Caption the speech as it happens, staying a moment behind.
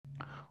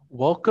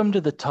Welcome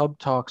to the Tub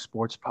Talk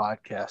Sports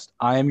Podcast.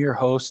 I am your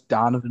host,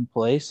 Donovan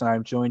Place, and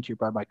I'm joined here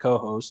by my co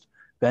host,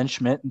 Ben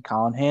Schmidt and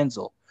Colin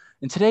Hansel.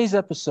 In today's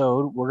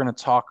episode, we're going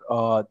to talk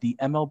the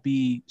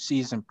MLB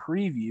season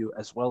preview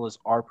as well as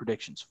our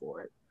predictions for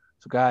it.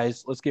 So,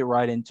 guys, let's get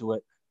right into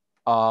it.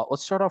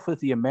 Let's start off with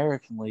the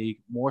American League,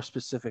 more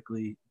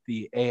specifically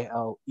the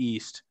AL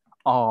East.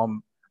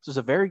 This was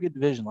a very good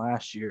division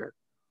last year.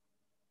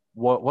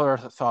 What are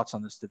the thoughts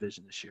on this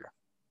division this year?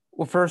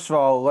 Well, first of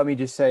all, let me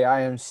just say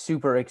I am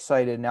super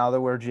excited now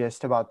that we're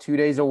just about 2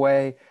 days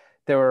away.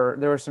 There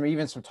were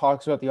some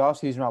talks about the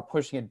offseason about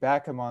pushing it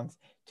back a month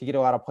to get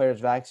a lot of players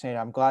vaccinated.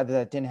 I'm glad that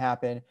that didn't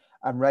happen.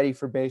 I'm ready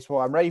for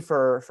baseball. I'm ready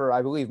for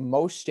I believe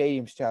most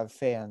stadiums to have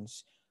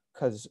fans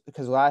because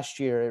last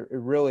year it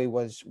really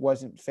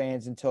wasn't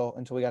fans until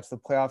we got to the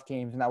playoff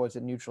games, and that was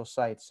a neutral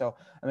site. So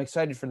I'm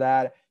excited for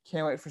that.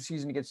 Can't wait for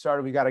season to get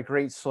started. We got a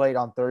great slate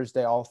on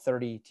Thursday. All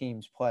 30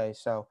 teams play.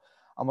 So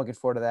I'm looking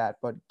forward to that.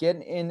 But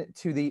getting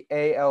into the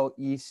AL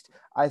East,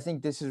 I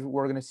think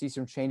we're going to see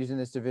some changes in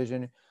this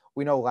division.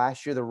 We know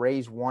last year the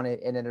Rays won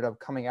it and ended up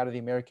coming out of the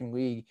American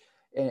League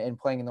and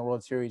playing in the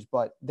World Series,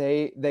 but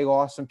they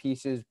lost some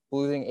pieces,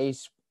 losing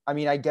Ace. I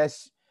mean, I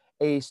guess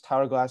Ace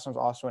Tyler Glasnow's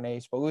also an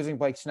ace, but losing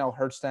Blake Snell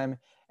hurts them.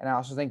 And I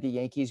also think the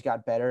Yankees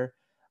got better.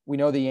 We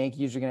know the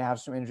Yankees are going to have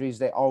some injuries.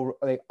 They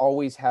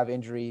always have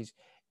injuries,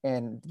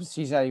 and the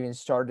season not even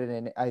started,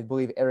 and I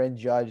believe Aaron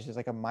Judge is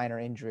like a minor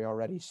injury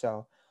already.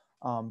 So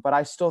but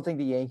I still think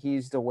the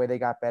Yankees, the way they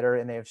got better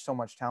and they have so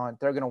much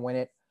talent, they're going to win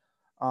it.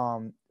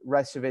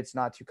 Rest of it's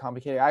not too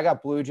complicated. I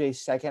got Blue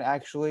Jays second,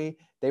 actually.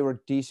 They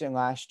were decent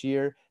last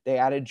year. They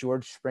added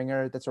George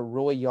Springer. That's a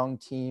really young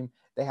team.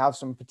 They have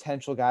some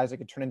potential guys that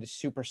could turn into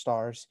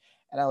superstars.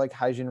 And I like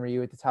Hyjin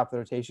Ryu at the top of the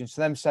rotation.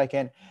 So them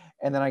second.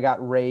 And then I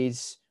got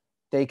Rays.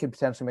 They could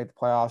potentially make the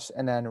playoffs.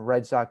 And then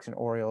Red Sox and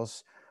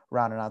Orioles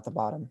rounding out the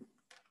bottom.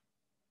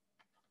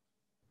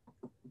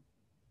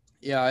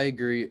 Yeah, I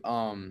agree.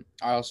 I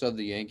also have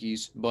the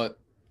Yankees, but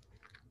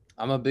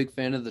I'm a big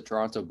fan of the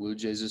Toronto Blue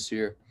Jays this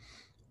year.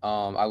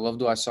 I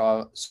loved what I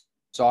saw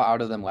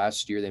out of them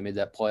last year. They made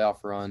that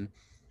playoff run.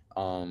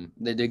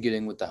 They did get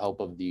in with the help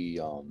of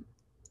the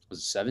was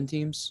it 7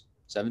 teams,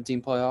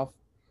 17 playoff,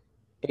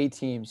 Eight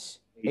teams,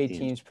 eight eight teams.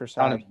 teams per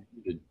Donovan,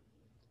 side.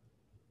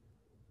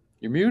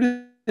 you're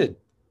muted. You're muted.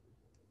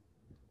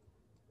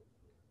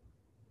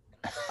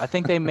 I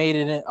think they made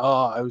it in.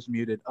 Oh, I was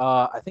muted.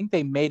 I think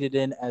they made it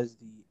in as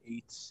the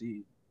eighth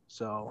seed.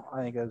 So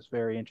I think that's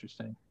very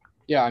interesting.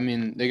 Yeah, I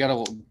mean they got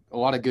a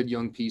lot of good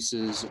young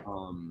pieces.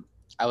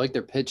 I like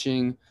their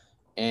pitching,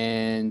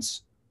 and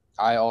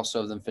I also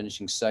have them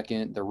finishing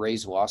second. The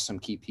Rays lost some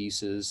key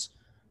pieces,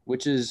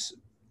 which is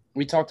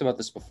we talked about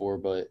this before,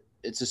 but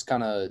it's just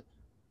kind of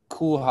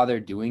cool how they're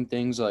doing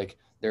things. Like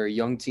they're a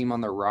young team on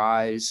the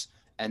rise,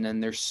 and then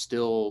they're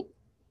still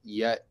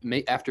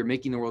after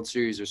making the World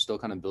Series, they're still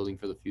kind of building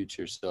for the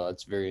future. So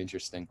that's very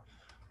interesting.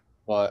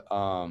 But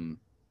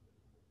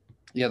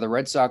yeah, the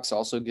Red Sox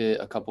also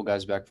get a couple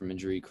guys back from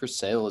injury. Chris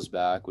Sale is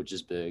back, which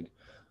is big.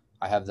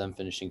 I have them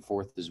finishing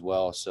fourth as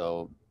well.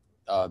 So,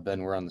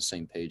 Ben, we're on the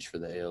same page for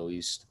the AL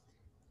East.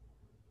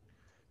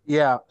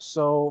 Yeah.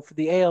 So for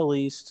the AL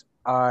East,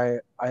 I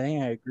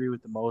think I agree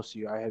with the most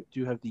of you.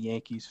 Do have the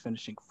Yankees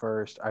finishing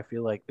first. I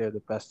feel like they're the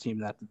best team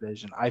in that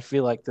division. I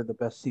feel like they're the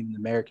best team in the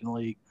American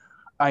League.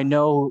 I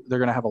know they're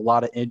going to have a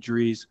lot of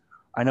injuries.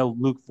 I know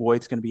Luke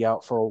Voigt's going to be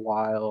out for a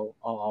while.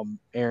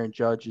 Aaron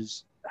Judge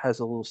has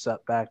a little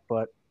setback,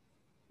 but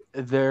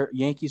their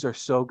Yankees are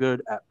so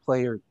good at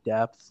player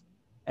depth,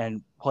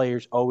 and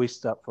players always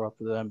step up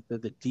for them. They're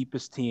the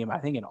deepest team I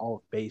think in all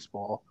of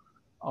baseball.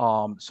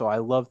 So I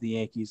love the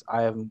Yankees.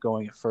 I have them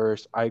going at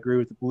first. I agree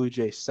with the Blue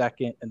Jays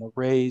second, and the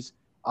Rays.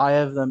 I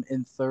have them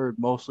in third,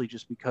 mostly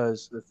just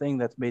because the thing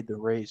that's made the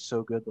Rays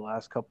so good the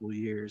last couple of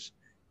years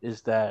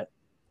is that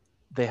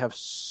they have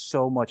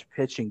so much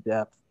pitching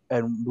depth,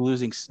 and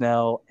losing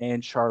Snell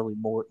and Charlie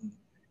Morton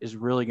is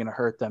really going to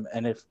hurt them.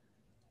 And if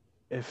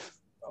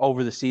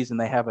over the season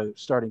they have a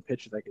starting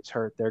pitcher that gets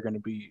hurt, they're going to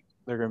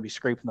be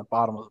scraping the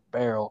bottom of the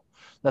barrel.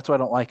 That's why I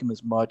don't like them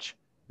as much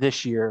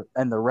this year.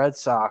 And the Red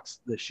Sox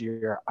this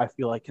year, I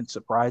feel like can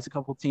surprise a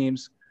couple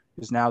teams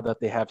because now that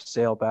they have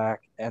Sale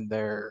back and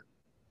their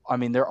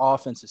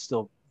offense is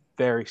still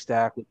very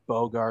stacked with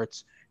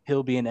Bogarts.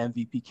 He'll be an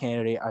MVP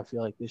candidate. I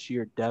feel like this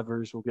year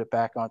Devers will get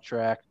back on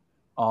track.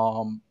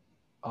 Um,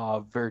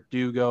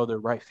 Verdugo, their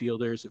right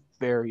fielder, is a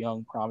very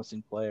young,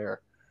 promising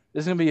player.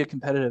 This is going to be a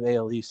competitive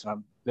AL East, and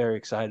I'm very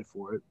excited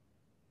for it.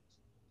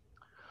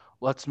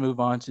 Let's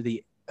move on to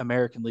the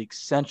American League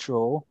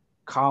Central.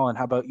 Colin,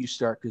 how about you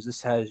start? Because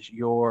this has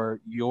your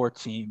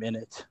team in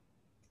it.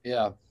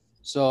 Yeah.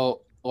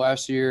 So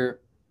last year,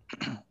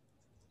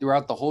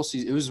 throughout the whole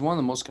season, it was one of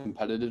the most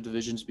competitive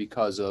divisions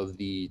because of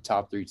the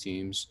top three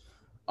teams.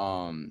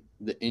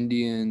 The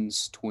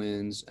Indians,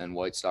 Twins, and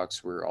White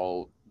Sox were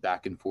all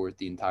back and forth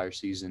the entire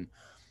season.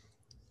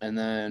 And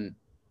then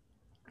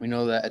we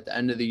know that at the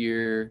end of the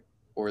year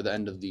or the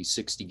end of the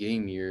 60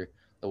 game year,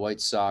 the White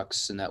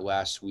Sox in that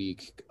last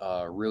week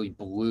really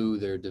blew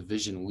their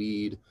division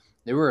lead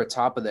They were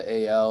atop of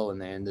the AL,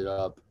 and they ended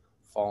up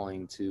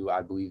falling to,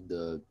 I believe,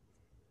 the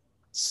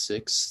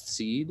 6th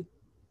seed,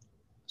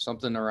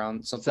 something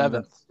seventh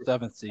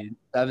seed.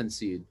 7th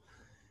seed.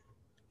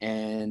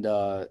 And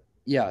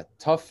yeah,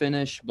 tough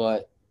finish,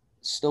 but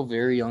still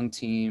very young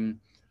team.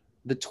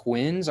 The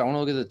Twins, I want to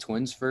look at the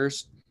Twins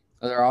first.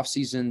 Their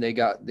offseason,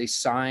 they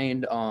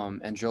signed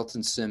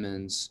Andrelton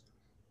Simmons,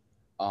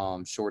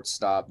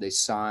 shortstop.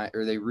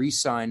 They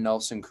re-signed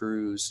Nelson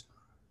Cruz,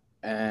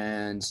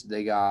 and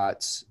they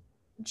got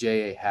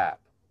J.A. Happ.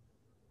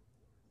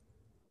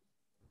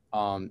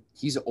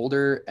 He's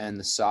older, and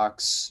the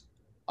Sox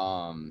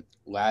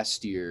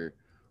last year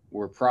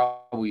were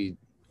probably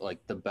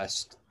like the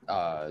best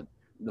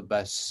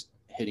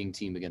hitting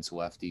team against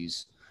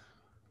lefties.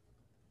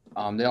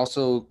 They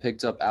also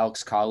picked up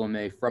Alex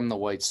Colomé from the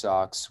White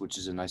Sox, which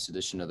is a nice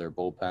addition to their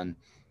bullpen.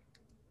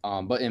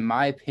 But in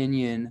my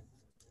opinion,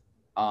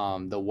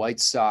 the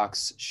White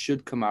Sox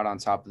should come out on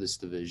top of this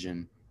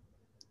division.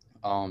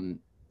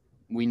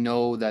 We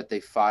know that they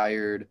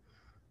fired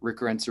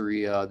Rick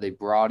Renteria. They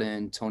brought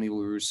in Tony La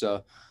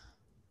Russa.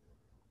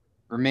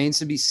 Remains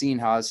to be seen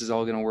how this is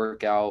all going to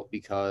work out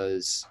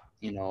because,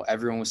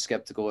 everyone was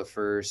skeptical at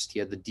first. He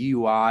had the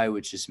DUI,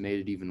 which just made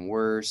it even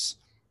worse.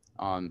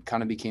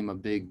 Kind of became a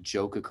big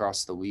joke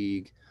across the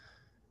league.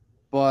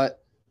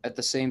 But at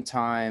the same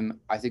time,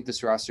 I think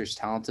this roster is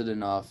talented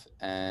enough.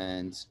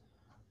 And,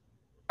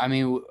 I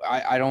mean,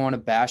 I don't want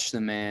to bash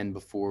the man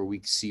before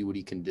we see what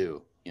he can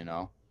do,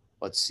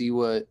 Let's see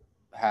what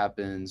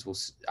happens.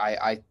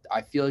 I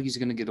feel like he's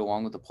going to get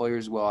along with the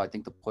players well. I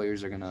think the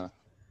players are going to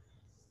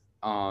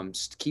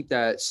just keep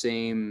that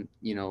same,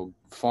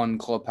 fun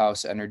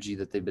clubhouse energy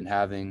that they've been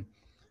having.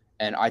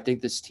 And I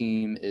think this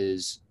team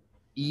is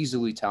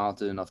easily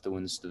talented enough to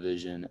win this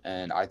division,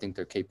 and I think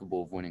they're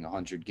capable of winning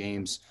 100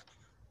 games.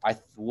 I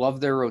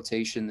love their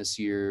rotation this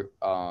year,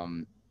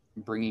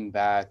 bringing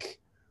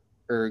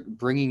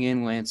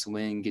in Lance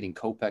Lynn, getting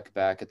Kopech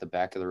back at the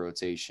back of the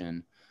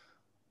rotation.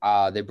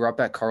 They brought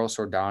back Carlos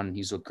Rodon, and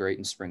he's looked great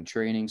in spring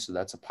training, so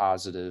that's a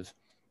positive.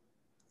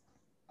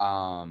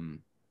 And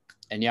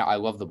yeah, I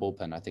love the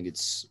bullpen. I think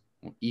it's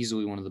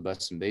easily one of the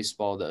best in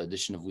baseball. The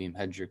addition of Liam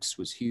Hendricks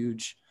was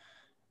huge,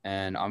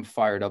 and I'm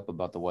fired up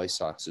about the White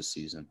Sox this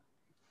season.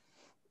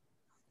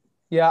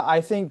 Yeah,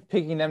 I think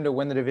picking them to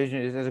win the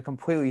division is a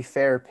completely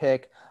fair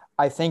pick.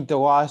 I think the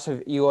loss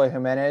of Eloy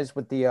Jimenez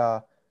with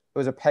it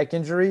was a pec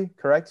injury,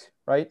 correct?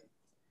 Right?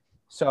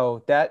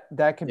 So that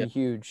could be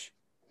huge.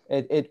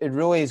 It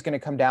really is going to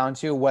come down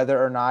to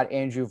whether or not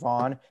Andrew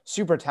Vaughn,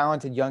 super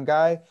talented young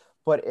guy,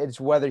 but it's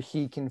whether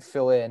he can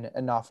fill in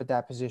enough at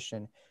that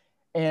position.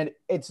 And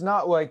it's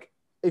not like,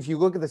 if you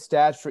look at the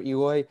stats for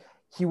Eloy,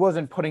 he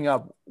wasn't putting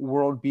up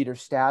world beater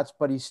stats,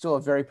 but he's still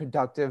a very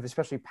productive,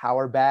 especially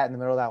power bat in the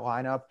middle of that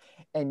lineup.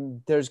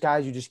 And there's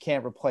guys you just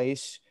can't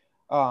replace,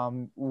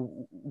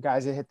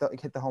 guys that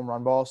hit the home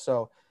run ball.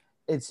 So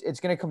it's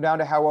going to come down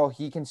to how well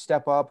he can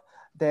step up.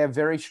 They have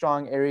very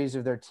strong areas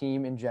of their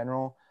team in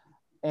general.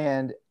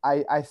 And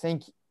I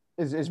think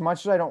as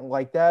much as I don't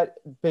like that,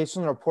 based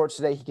on the reports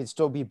today, he can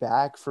still be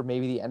back for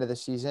maybe the end of the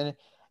season.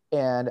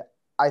 And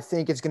I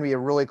think it's going to be a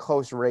really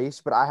close race,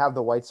 but I have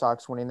the White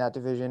Sox winning that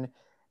division.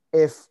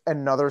 If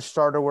another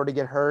starter were to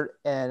get hurt,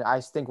 and I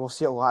think we'll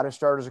see a lot of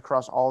starters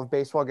across all of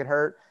baseball get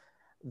hurt,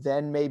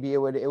 then maybe it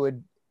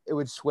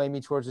would sway me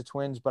towards the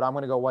Twins, but I'm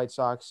going to go White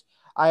Sox.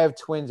 I have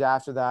Twins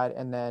after that,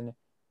 and then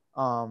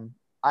I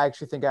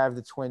actually think I have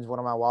the Twins, one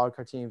of my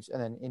wildcard teams,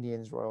 and then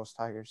Indians, Royals,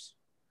 Tigers.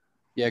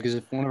 Yeah, because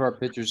if one of our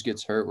pitchers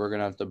gets hurt, we're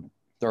gonna have to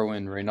throw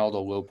in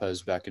Reynaldo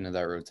Lopez back into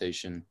that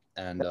rotation,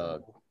 and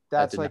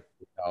that's like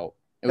out.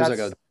 It was like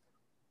a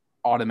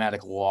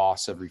automatic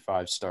loss every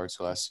 5 starts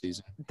last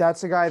season.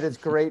 That's a guy that's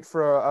great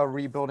for a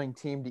rebuilding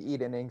team to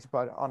eat innings,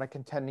 but on a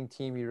contending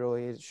team, you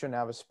really shouldn't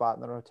have a spot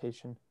in the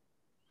rotation.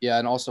 Yeah,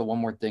 and also one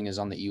more thing is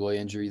on the Eloy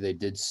injury, they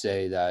did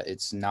say that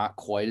it's not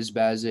quite as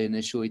bad as they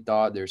initially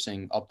thought. They're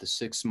saying up to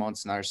 6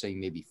 months, now they're saying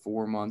maybe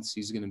 4 months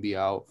he's going to be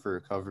out for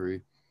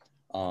recovery.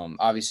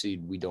 Obviously,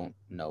 we don't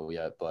know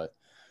yet, but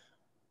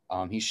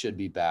he should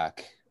be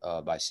back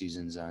by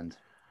season's end.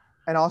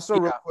 And also,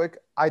 real quick,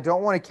 I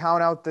don't want to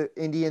count out the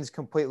Indians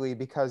completely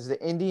because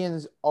the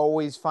Indians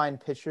always find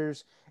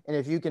pitchers, and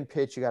if you can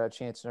pitch, you got a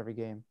chance in every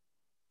game.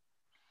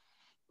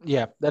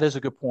 Yeah, that is a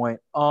good point.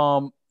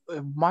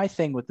 My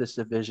thing with this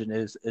division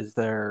is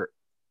there's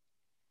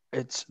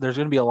going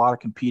to be a lot of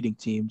competing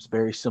teams,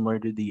 very similar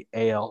to the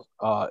AL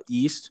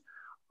East.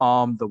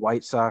 The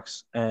White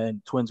Sox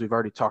and Twins we've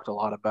already talked a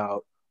lot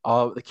about.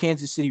 The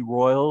Kansas City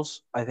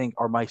Royals, I think,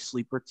 are my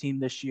sleeper team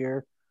this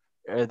year.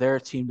 They're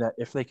a team that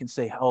if they can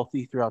stay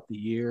healthy throughout the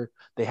year,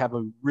 they have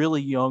a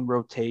really young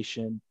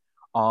rotation.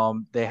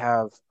 They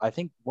have, I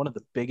think, one of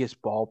the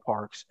biggest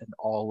ballparks in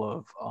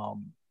all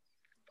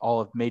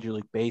of Major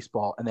League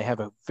Baseball, and they have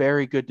a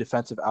very good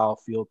defensive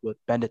outfield with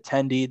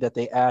Benintendi that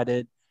they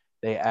added.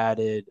 They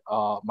added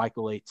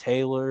Michael A.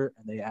 Taylor,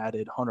 and they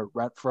added Hunter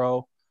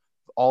Renfroe,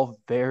 all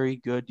very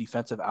good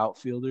defensive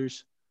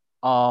outfielders.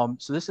 So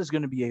this is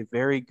going to be a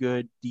very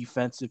good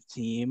defensive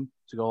team.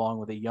 to go along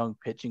with a young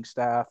pitching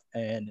staff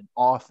and an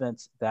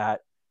offense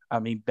that, I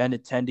mean,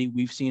 Benintendi,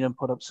 we've seen him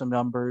put up some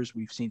numbers.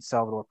 We've seen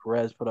Salvador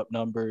Perez put up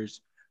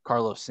numbers,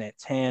 Carlos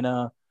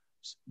Santana,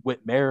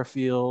 Whit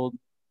Merrifield.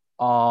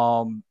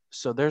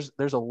 So there's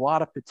a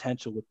lot of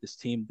potential with this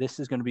team. This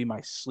is going to be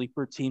my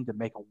sleeper team to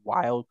make a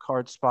wild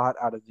card spot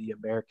out of the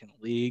American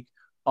League.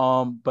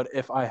 But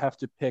if I have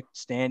to pick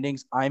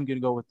standings, I'm going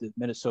to go with the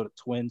Minnesota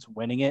Twins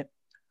winning it,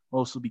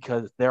 mostly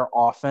because their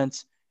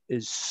offense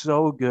is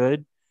so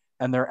good,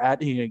 and they're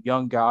adding a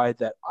young guy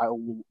that I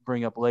will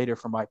bring up later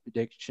for my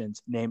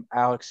predictions named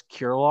Alex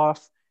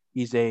Kirilloff.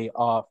 He's a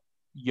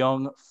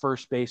young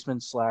first baseman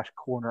 /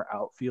 corner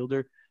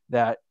outfielder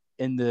that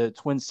in the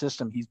Twins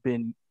system, he's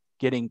been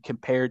getting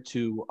compared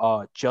to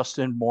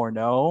Justin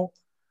Morneau.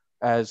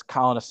 As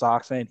Colin, a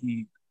Sox fan,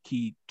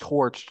 he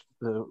torched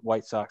the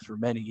White Sox for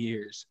many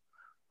years.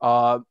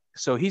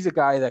 So he's a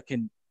guy that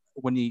can,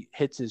 when he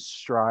hits his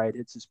stride,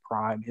 hits his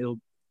prime, he'll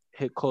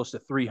hit close to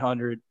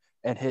 300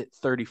 and hit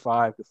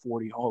 35 to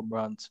 40 home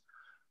runs.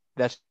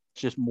 That's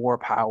just more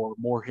power,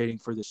 more hitting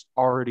for this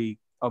already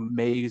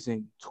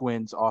amazing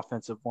Twins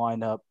offensive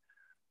lineup.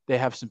 They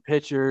have some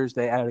pitchers.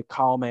 They added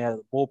Colome out of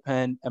the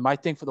bullpen. And my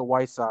thing for the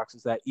White Sox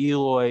is that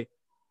Eloy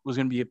was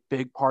going to be a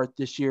big part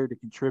this year to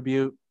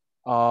contribute.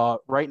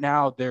 Right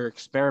now, they're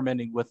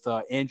experimenting with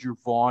Andrew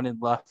Vaughn in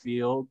left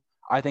field.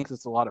 I think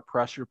that's a lot of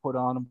pressure put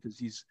on him because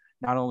he's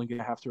not only going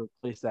to have to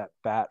replace that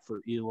bat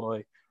for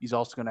Eloy, he's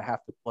also going to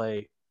have to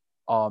play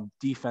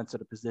defense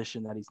at a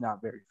position that he's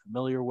not very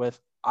familiar with.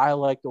 I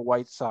like the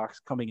White Sox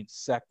coming in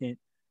second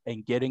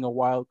and getting a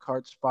wild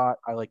card spot.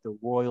 I like the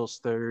Royals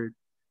third,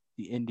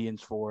 the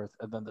Indians fourth,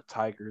 and then the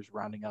Tigers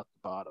rounding out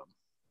the bottom.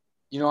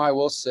 I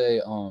will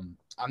say I'm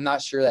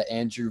not sure that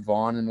Andrew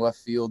Vaughn in left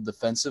field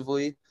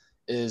defensively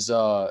is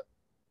I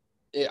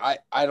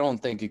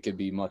don't think it could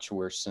be much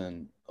worse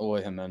than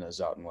Eloy Jimenez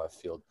out in left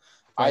field.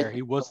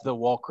 He was the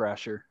wall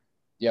crasher.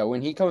 Yeah,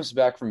 when he comes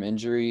back from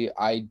injury,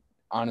 I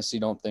honestly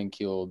don't think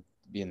he'll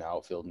be in the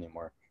outfield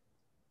anymore.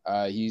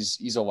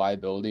 He's a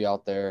liability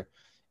out there,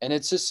 and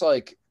it's just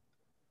like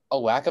a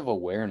lack of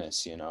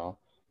awareness.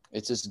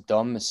 It's just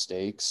dumb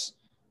mistakes,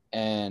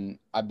 and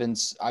I've been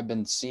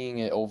seeing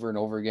it over and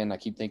over again. I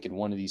keep thinking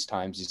one of these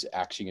times he's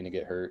actually going to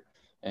get hurt,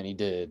 and he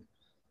did.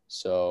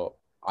 So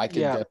I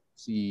could definitely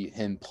see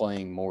him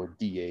playing more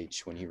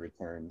DH when he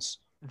returns.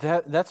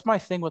 That's my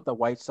thing with the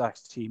White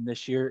Sox team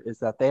this year is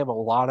that they have a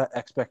lot of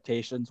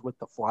expectations with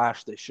the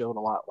Flash. They showed a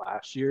lot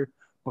last year,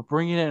 but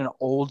bringing in an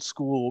old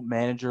school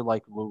manager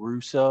like La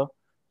Russa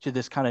to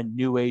this kind of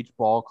new age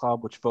ball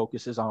club, which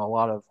focuses on a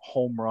lot of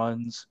home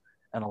runs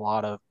and a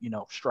lot of,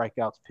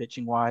 strikeouts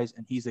pitching wise.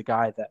 And he's a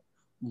guy that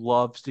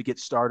loves to get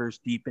starters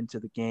deep into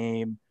the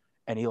game.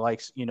 And he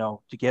likes, to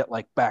get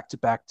like back to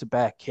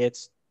back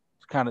hits,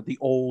 kind of the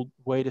old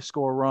way to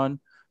score a run.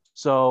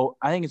 So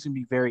I think it's going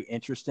to be very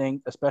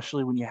interesting,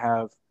 especially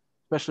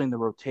in the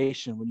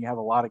rotation, when you have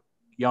a lot of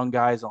young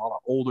guys, a lot of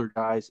older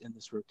guys in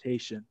this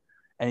rotation.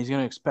 And he's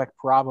going to expect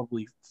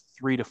probably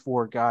 3 to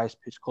 4 guys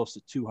pitch close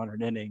to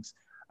 200 innings.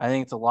 I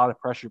think it's a lot of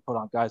pressure put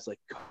on guys like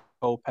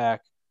Kopech.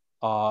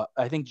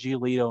 I think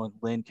Giolito and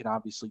Lynn can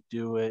obviously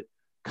do it.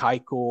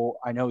 Keuchel,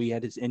 I know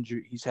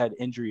he's had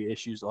injury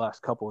issues the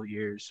last couple of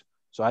years.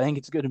 So I think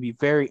it's going to be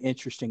very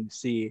interesting to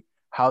see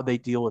how they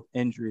deal with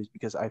injuries,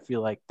 because I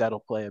feel like that'll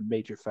play a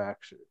major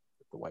factor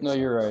with the White Sox.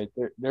 No, you're right.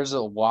 There's a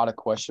lot of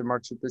question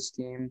marks with this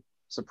team,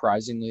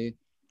 surprisingly.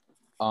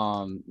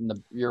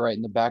 You're right.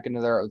 In the back end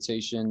of their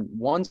rotation,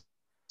 one,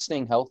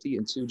 staying healthy,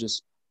 and two,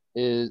 just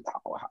is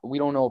we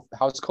don't know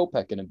how's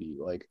Kopech going to be.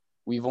 Like,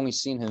 we've only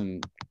seen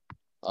him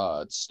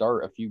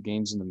start a few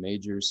games in the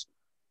majors.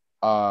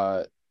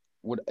 What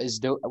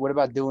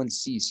about Dylan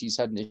Cease? He's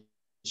had an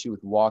issue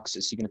with walks.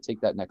 Is he going to take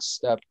that next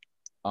step?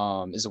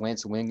 Is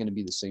Lance Lynn going to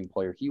be the same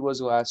player he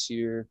was last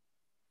year?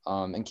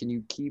 And can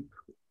you keep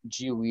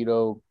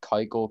Giolito,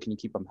 Keuchel? Can you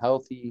keep them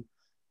healthy?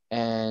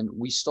 And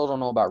we still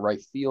don't know about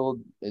right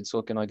field. It's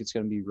looking like it's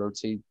going to be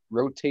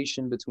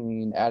rotation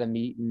between Adam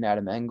Eaton,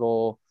 Adam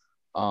Engel.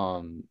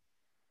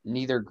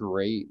 Neither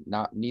great,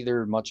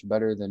 neither much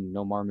better than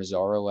Nomar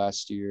Mazara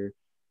last year,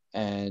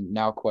 and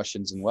now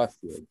questions in left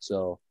field.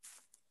 So,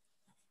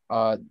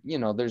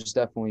 there's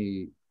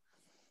definitely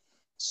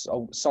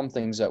some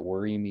things that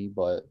worry me,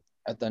 but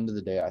at the end of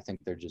the day, I think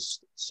they're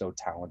just so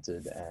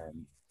talented,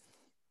 and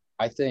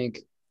I think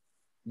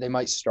they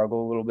might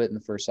struggle a little bit in the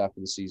first half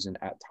of the season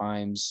at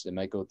times. They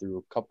might go through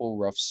a couple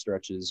rough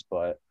stretches,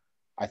 but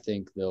I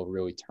think they'll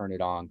really turn it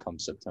on come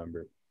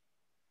September.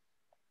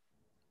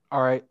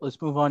 All right,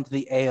 let's move on to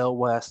the AL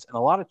West, and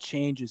a lot of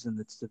changes in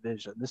this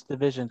division. This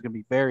division is going to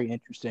be very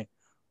interesting.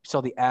 We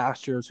saw the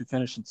Astros, who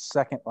finished in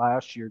second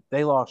last year.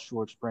 They lost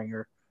George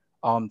Springer.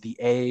 The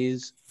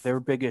A's, their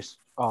biggest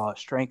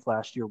strength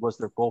last year was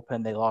their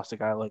bullpen. They lost a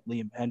guy like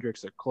Liam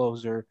Hendricks, their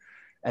closer.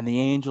 And the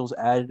Angels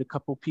added a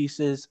couple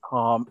pieces.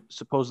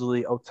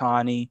 Supposedly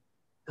Ohtani,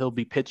 he'll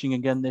be pitching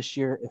again this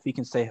year. If he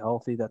can stay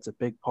healthy, that's a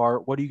big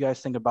part. What do you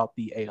guys think about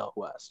the AL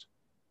West?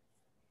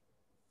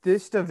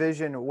 This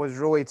division was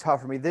really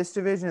tough for me. This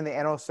division and the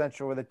NL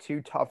Central were the two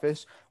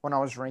toughest when I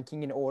was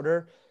ranking in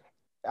order.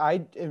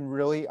 I am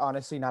really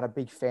honestly not a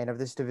big fan of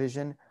this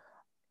division.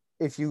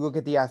 If you look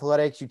at the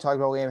Athletics, you talk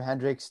about Liam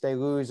Hendricks, they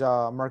lose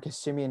Marcus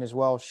Simeon as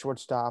well,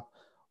 shortstop.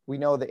 We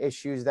know the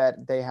issues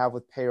that they have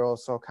with payroll,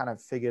 so kind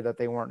of figured that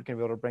they weren't going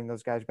to be able to bring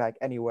those guys back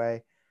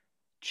anyway.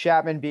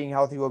 Chapman being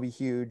healthy will be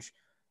huge.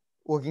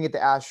 Looking at the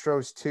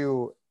Astros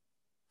too,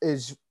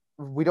 is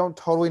we don't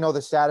totally know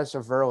the status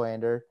of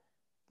Verlander,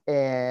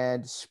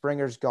 and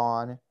Springer's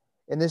gone.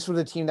 And this was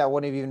a team that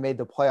wouldn't have even made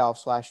the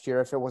playoffs last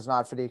year if it was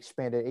not for the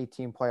expanded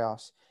 18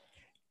 playoffs.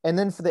 And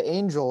then for the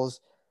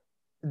Angels,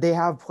 they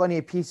have plenty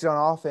of pieces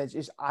on offense.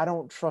 Is I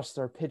don't trust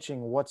their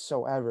pitching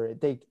whatsoever.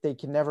 They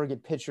can never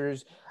get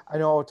pitchers. I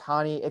know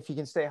Ohtani, if he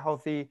can stay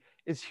healthy,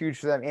 is huge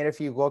for them. And if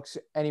he looks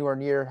anywhere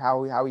near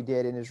how he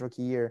did in his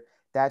rookie year,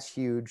 that's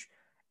huge.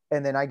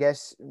 And then I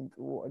guess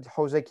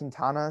Jose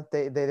Quintana,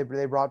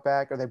 they brought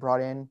back, or they brought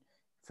in,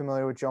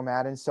 familiar with Joe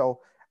Madden. So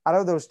out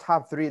of those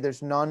top three,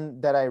 there's none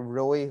that I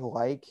really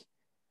like.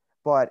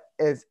 But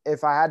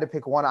if I had to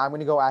pick one, I'm going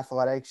to go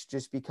Athletics,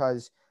 just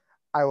because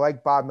I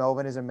like Bob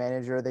Melvin as a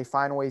manager. They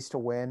find ways to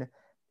win,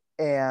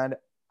 and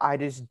I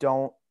just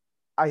don't.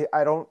 I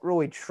don't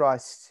really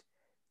trust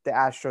the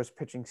Astros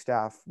pitching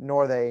staff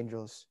nor the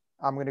Angels.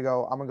 I'm gonna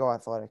go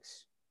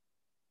Athletics.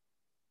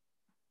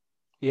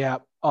 Yeah.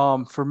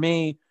 For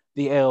me,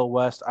 the AL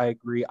West, I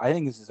agree. I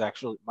think this is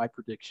actually my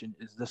prediction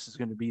is this is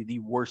going to be the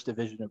worst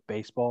division of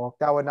baseball,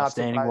 That would not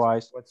standing surprise me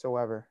wise.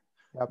 whatsoever.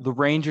 Yep. The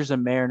Rangers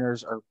and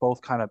Mariners are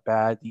both kind of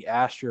bad. The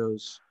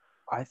Astros,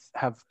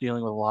 have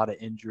dealing with a lot of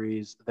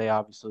injuries. They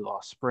obviously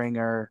lost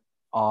Springer.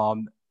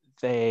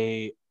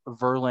 They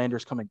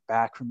Verlander's coming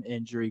back from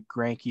injury.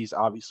 Greinke's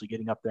obviously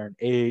getting up there in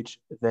age.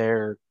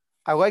 Their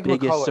I like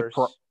biggest McCullers.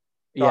 surprise,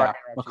 Sorry,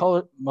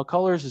 yeah,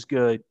 McCullers is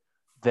good.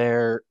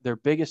 Their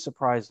biggest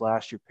surprise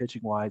last year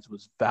pitching wise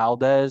was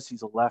Valdez.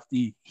 He's a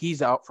lefty.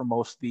 He's out for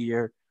most of the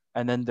year.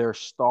 And then their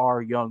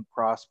star young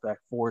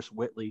prospect, Forrest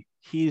Whitley,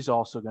 he's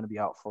also going to be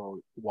out for a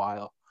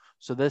while.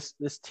 So this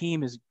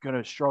team is going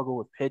to struggle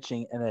with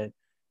pitching in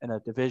a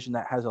division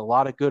that has a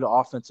lot of good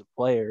offensive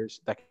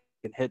players that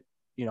can hit,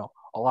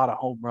 a lot of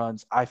home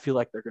runs. I feel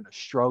like they're going to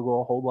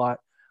struggle a whole lot.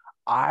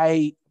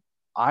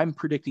 I'm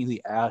predicting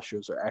the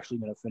Astros are actually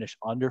going to finish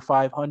under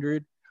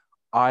 500.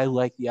 I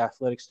like the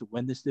Athletics to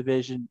win this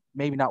division.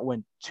 Maybe not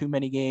win too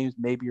many games,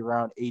 maybe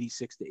around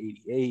 86 to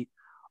 88.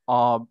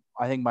 I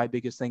think my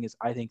biggest thing is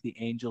I think the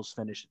Angels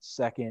finish at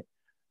second.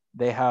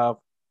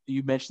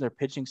 You mentioned their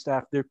pitching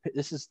staff.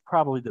 This is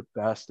probably the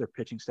best their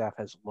pitching staff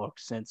has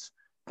looked since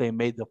they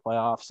made the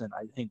playoffs. And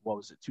I think, what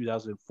was it,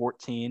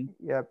 2014?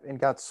 Yep, and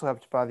got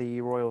swept by the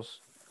Royals.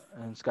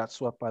 And it's got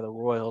swept by the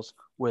Royals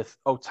with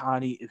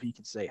Ohtani, if he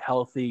can stay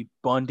healthy.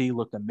 Bundy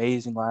looked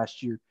amazing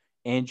last year.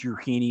 Andrew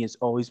Heaney has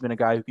always been a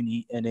guy who can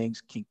eat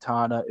innings.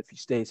 Quintana, if he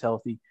stays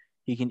healthy,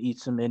 he can eat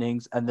some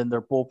innings. And then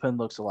their bullpen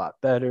looks a lot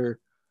better.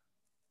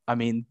 I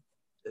mean,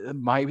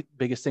 my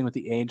biggest thing with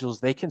the Angels,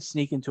 they can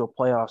sneak into a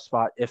playoff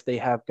spot if they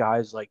have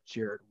guys like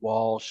Jared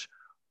Walsh,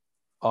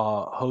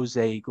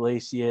 Jose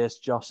Iglesias,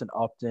 Justin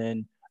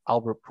Upton,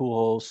 Albert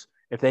Pujols.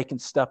 If they can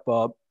step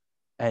up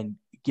and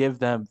give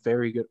them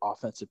very good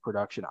offensive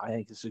production, I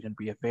think this is going to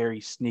be a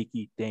very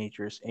sneaky,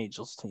 dangerous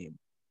Angels team.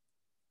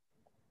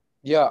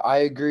 Yeah, I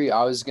agree.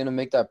 I was going to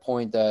make that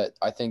point that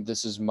I think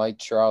this is Mike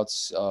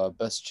Trout's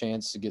best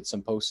chance to get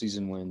some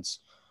postseason wins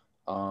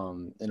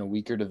in a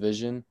weaker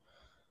division.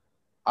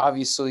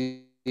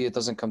 Obviously, it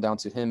doesn't come down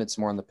to him. It's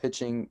more on the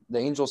pitching. The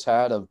Angels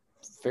had a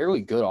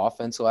fairly good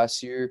offense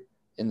last year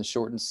in the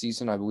shortened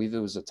season. I believe it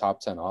was a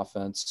top 10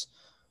 offense.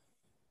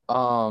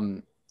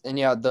 And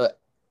yeah,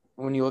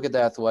 when you look at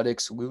the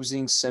Athletics,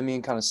 losing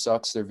Simeon kind of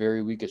sucks. They're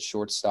very weak at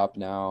shortstop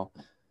now.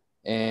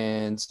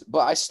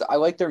 But I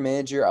like their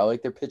manager. I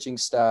like their pitching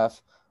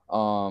staff.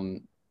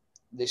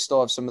 They still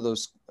have some of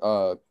those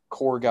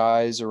core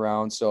guys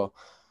around. So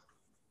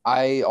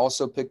I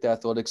also picked the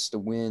Athletics to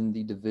win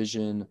the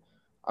division.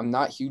 I'm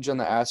not huge on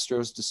the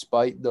Astros,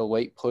 despite the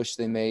late push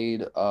they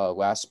made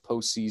last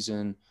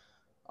postseason.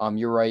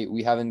 You're right.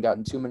 We haven't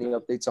gotten too many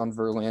updates on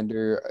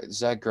Verlander.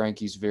 Zach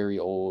Greinke's very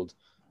old.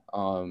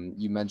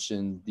 You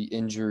mentioned the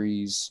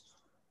injuries.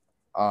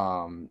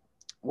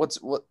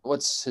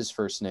 What's his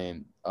first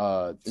name?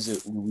 Is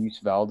it Luis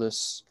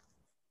Valdez?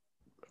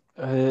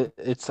 I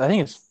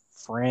think it's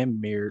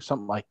Framir,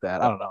 something like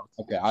that. I don't know.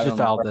 Okay, I don't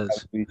know where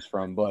Valdez. Luis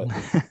from, but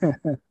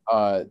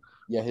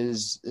yeah,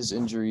 his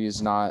injury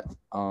is not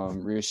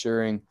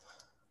reassuring.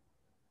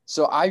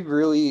 So I've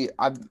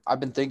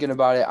been thinking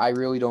about it. I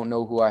really don't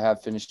know who I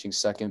have finishing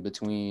second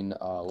between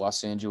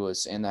Los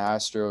Angeles and the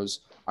Astros.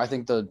 I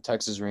think the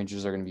Texas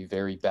Rangers are going to be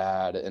very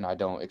bad, and I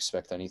don't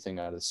expect anything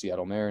out of the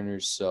Seattle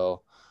Mariners.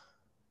 So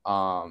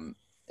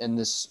in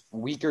this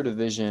weaker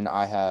division,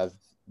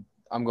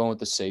 I'm going with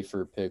the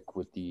safer pick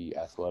with the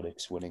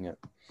Athletics winning it.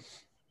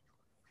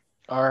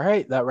 All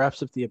right, that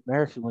wraps up the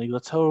American League.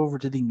 Let's head over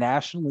to the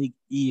National League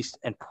East,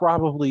 and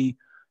probably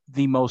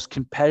the most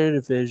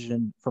competitive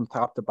division from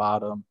top to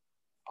bottom,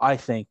 I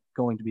think,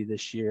 going to be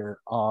this year.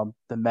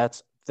 The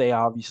Mets, they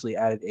obviously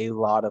added a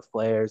lot of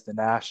players. The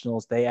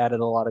Nationals, they added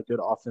a lot of good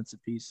offensive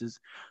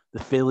pieces. The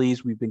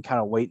Phillies, we've been kind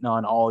of waiting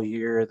on all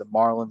year. The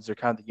Marlins are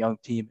kind of the young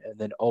team. And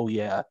then, oh,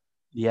 yeah,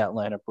 the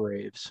Atlanta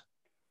Braves.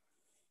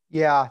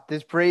 Yeah,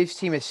 this Braves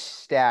team is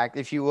stacked.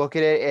 If you look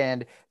at it,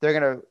 and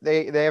they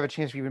have a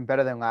chance to be even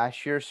better than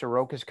last year.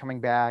 Soroka's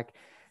coming back.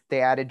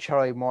 They added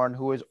Charlie Morton,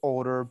 who is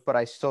older, but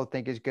I still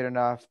think is good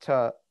enough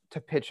to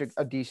pitch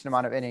a decent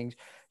amount of innings.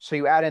 So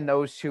you add in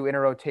those two in a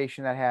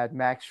rotation that had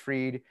Max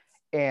Fried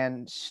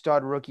and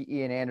stud rookie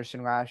Ian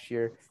Anderson last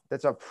year.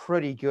 That's a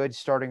pretty good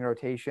starting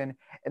rotation.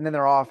 And then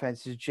their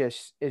offense is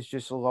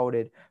just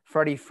loaded.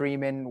 Freddie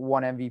Freeman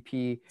won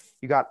MVP.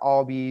 You got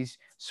Albies.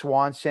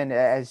 Swanson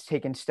has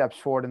taken steps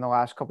forward in the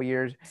last couple of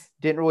years.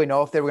 Didn't really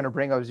know if they were going to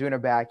bring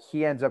Ozuna back.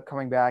 He ends up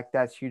coming back.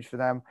 That's huge for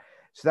them.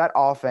 So that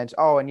offense.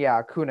 Oh, and yeah,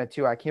 Acuna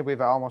too. I can't believe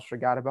I almost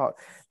forgot about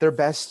their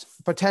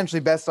potentially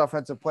best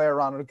offensive player,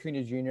 Ronald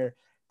Acuna Jr.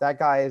 That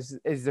guy is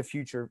the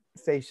future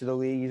face of the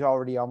league. He's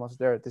already almost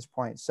there at this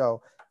point.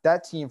 So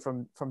that team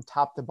from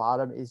top to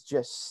bottom is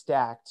just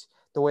stacked.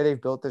 The way they've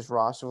built this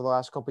roster over the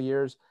last couple of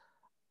years,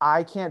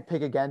 I can't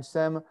pick against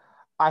them.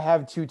 I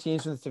have two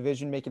teams in this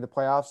division making the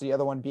playoffs, the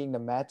other one being the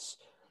Mets,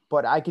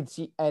 but I could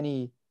see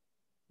any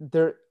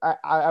there.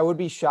 I would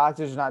be shocked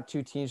there's not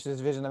two teams in this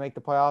division that make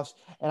the playoffs,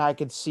 and I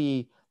could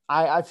see.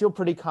 I feel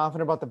pretty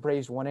confident about the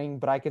Braves winning,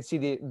 but I could see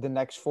the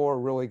next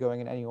four really going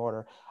in any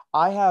order.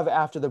 I have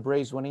after the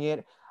Braves winning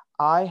it,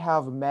 I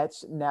have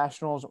Mets,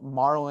 Nationals,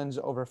 Marlins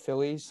over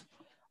Phillies.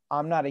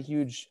 I'm not a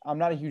huge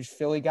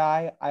Philly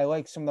guy. I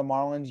like some of the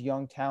Marlins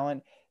young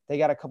talent. They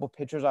got a couple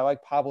pitchers. I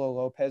like Pablo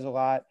Lopez a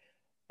lot.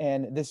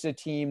 And this is a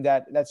team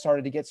that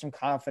started to get some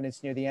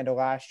confidence near the end of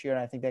last year,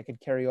 and I think that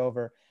could carry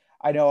over.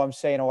 I know I'm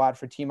saying a lot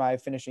for Team I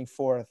finishing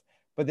fourth,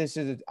 but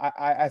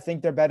I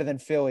think they're better than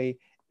Philly,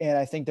 and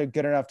I think they're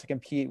good enough to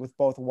compete with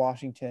both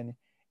Washington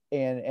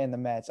and the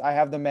Mets. I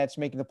have the Mets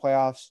making the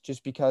playoffs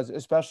just because,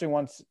 especially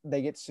once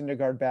they get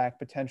Syndergaard back,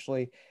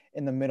 potentially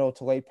in the middle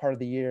to late part of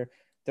the year,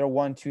 they're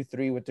 1, 2,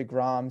 3 with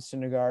DeGrom,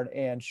 Syndergaard,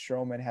 and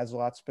Stroman has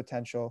lots of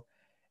potential.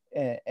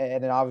 And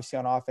then obviously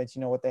on offense,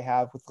 you know what they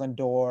have with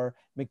Lindor,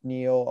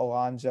 McNeil,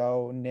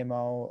 Alonso,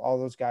 Nimmo, all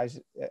those guys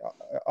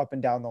up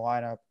and down the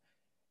lineup.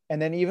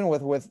 And then even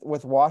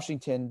with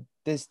Washington,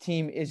 this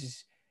team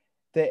is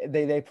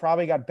they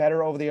probably got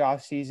better over the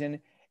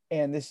offseason.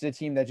 And this is a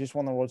team that just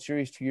won the World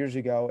Series 2 years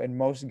ago, and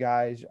most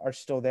guys are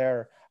still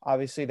there.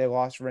 Obviously, they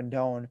lost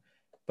Rendon,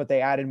 but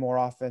they added more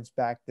offense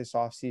back this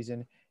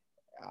offseason.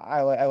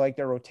 I like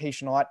their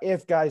rotation a lot.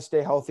 If guys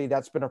stay healthy,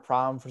 that's been a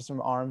problem for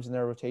some arms in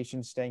their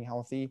rotation staying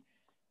healthy.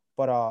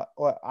 But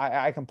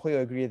I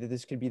completely agree that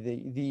this could be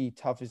the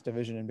toughest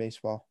division in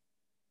baseball.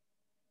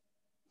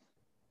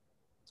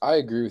 I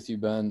agree with you,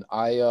 Ben.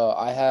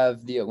 I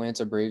have the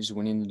Atlanta Braves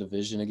winning the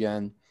division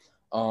again.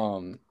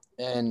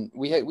 And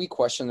we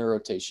questioned the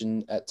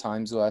rotation at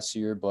times last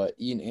year, but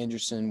Ian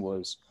Anderson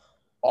was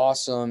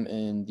awesome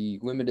in the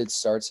limited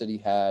starts that he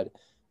had,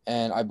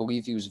 and I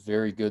believe he was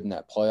very good in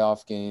that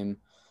playoff game.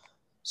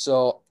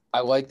 So I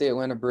like the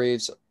Atlanta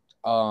Braves.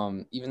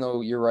 Even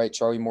though you're right,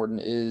 Charlie Morton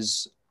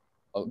is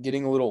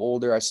getting a little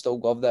older, I still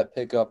love that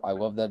pickup. I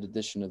love that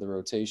addition to the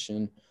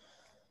rotation.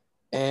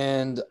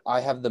 And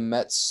I have the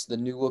Mets, the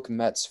new look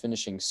Mets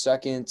finishing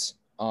second.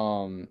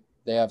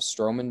 They have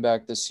Stroman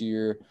back this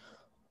year.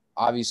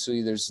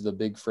 Obviously, there's the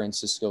big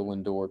Francisco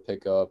Lindor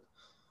pickup.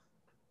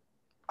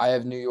 I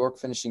have New York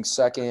finishing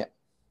second.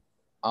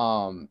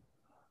 I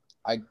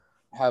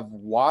have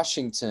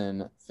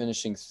Washington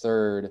finishing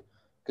third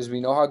because we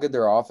know how good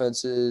their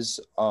offense is,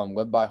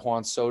 led by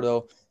Juan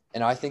Soto.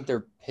 And I think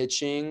their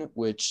pitching,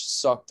 which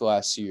sucked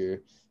last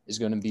year, is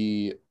going to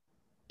be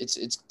it's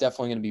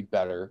definitely going to be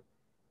better.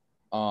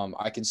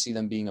 I can see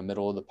them being a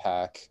middle of the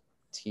pack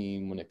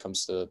team when it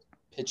comes to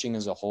pitching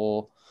as a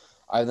whole.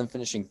 I have them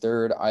finishing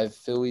third. I have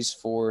Phillies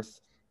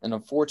fourth. And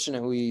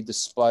unfortunately,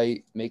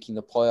 despite making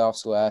the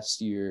playoffs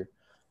last year,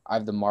 I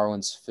have the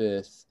Marlins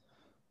fifth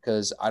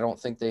because I don't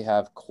think they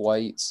have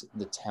quite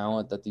the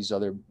talent that these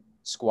other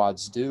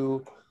squads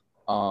do.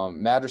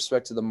 Mad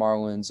respect to the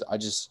Marlins. I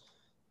just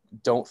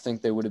don't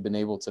think they would have been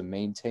able to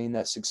maintain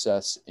that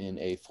success in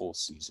a full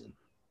season.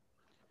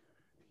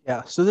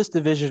 Yeah, so this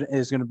division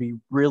is going to be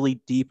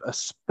really deep,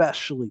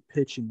 especially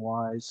pitching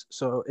wise.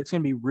 So it's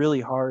going to be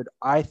really hard.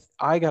 I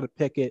got to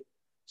pick it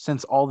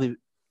since all the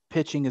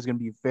pitching is going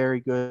to be very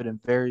good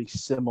and very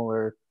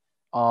similar.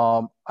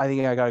 I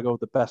think I got to go with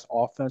the best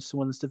offense to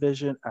win this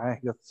division. I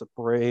think that's the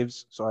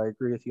Braves, so I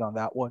agree with you on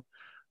that one.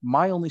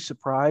 My only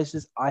surprise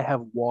is I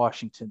have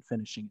Washington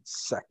finishing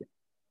second,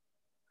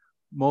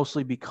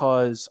 mostly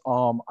because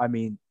I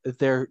mean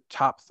their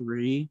top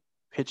three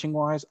pitching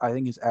wise, I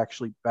think is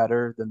actually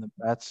better than the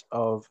Mets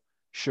of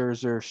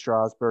Scherzer,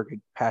 Strasburg,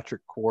 and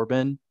Patrick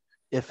Corbin,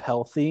 if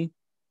healthy.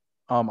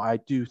 I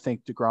do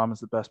think DeGrom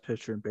is the best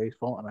pitcher in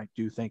baseball, and I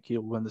do think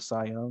he'll win the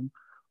Cy Young.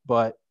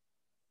 But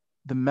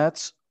the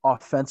Mets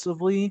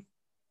offensively,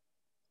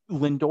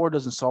 Lindor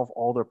doesn't solve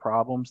all their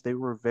problems. They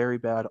were very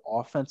bad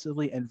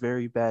offensively and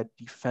very bad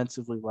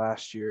defensively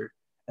last year.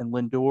 And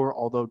Lindor,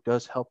 although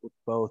does help with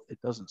both, it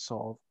doesn't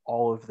solve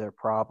all of their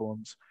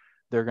problems.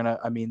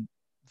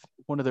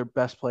 One of their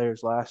best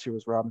players last year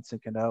was Robinson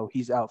Cano.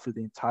 He's out for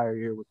the entire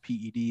year with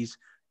PEDs.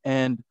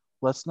 And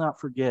let's not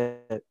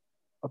forget,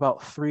 about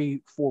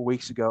 3-4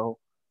 weeks ago,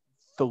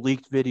 the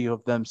leaked video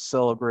of them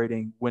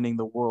celebrating winning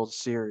the World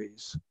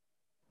Series.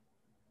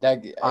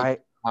 That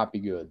not be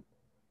good.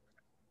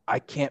 I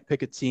can't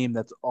pick a team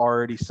that's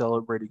already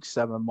celebrating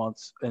 7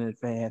 months in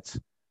advance.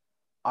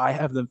 I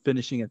have them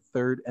finishing in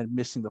third and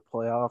missing the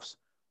playoffs.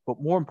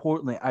 But more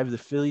importantly, I have the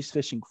Phillies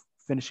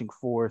finishing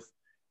fourth.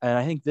 And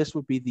I think this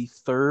would be the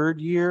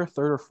third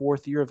or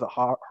fourth year of the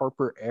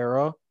Harper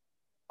era.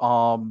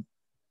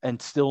 And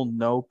still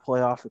no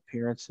playoff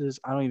appearances.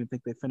 I don't even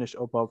think they finished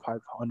above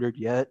 500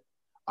 yet.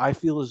 I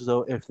feel as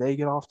though if they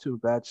get off to a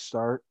bad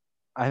start,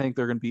 I think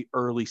they're going to be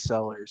early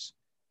sellers.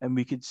 And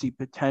we could see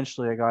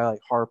potentially a guy like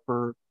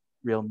Harper,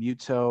 Real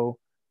Muto,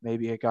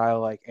 maybe a guy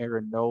like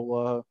Aaron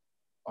Nola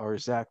or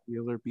Zach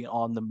Wheeler be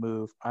on the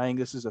move. I think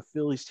this is a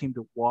Phillies team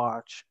to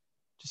watch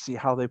to see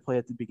how they play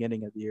at the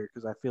beginning of the year,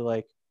 because I feel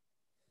like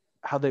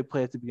how they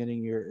play at the beginning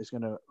of the year is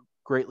going to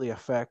greatly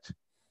affect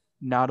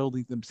not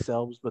only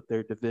themselves, but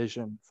their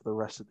division for the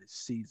rest of the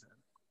season.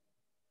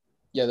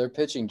 Yeah, their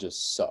pitching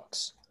just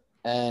sucks.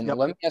 And Yep.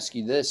 let me ask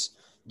you this.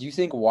 Do you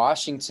think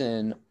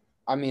Washington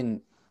 –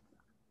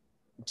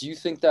 do you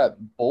think that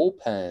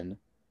bullpen,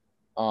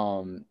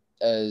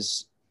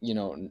 as,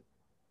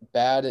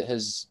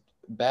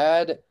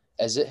 bad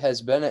as it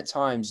has been at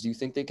times, do you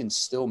think they can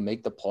still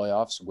make the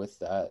playoffs with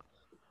that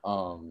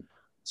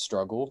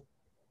struggle?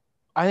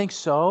 I think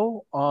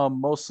so,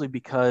 mostly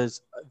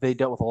because they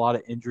dealt with a lot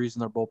of injuries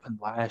in their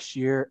bullpen last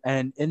year.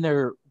 And in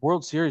their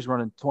World Series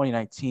run in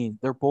 2019,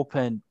 their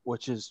bullpen,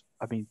 which is,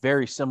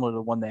 very similar to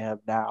the one they have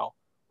now,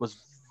 was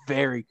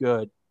very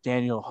good.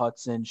 Daniel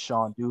Hudson,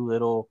 Sean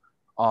Doolittle,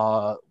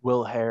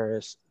 Will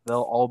Harris,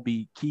 they'll all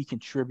be key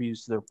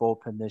contributors to their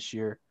bullpen this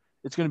year.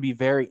 It's going to be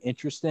very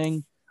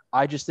interesting.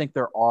 I just think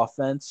their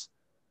offense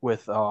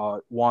with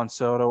Juan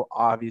Soto,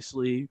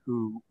 obviously,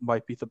 who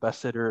might be the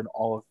best hitter in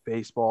all of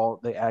baseball.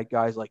 They add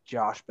guys like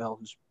Josh Bell,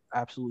 who's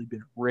absolutely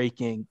been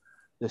raking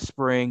this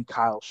spring.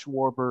 Kyle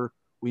Schwarber,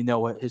 we know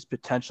what his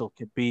potential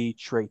could be.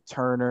 Trey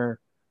Turner.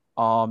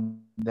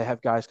 They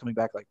have guys coming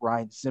back like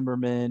Ryan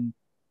Zimmerman,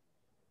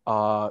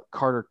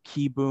 Carter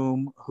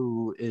Kieboom,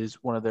 who is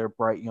one of their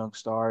bright young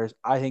stars.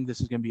 I think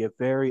this is going to be a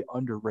very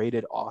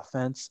underrated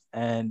offense,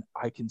 and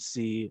I can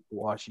see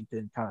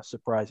Washington kind of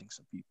surprising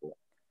some people.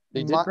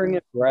 They did bring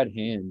in Brad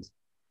Hand.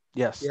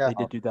 Yes, Yeah. they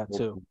did do that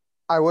too.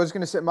 I was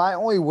going to say my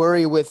only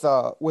worry with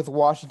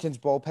Washington's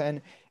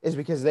bullpen is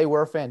because they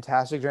were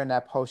fantastic during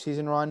that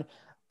postseason run,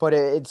 but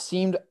it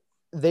seemed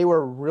they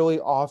were really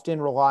often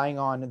relying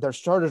on their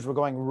starters were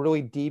going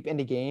really deep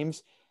into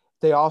games.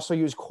 They also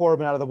used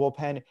Corbin out of the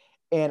bullpen.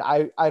 And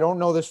I don't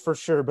know this for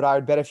sure, but I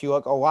would bet if you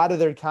look, a lot of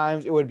their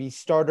times it would be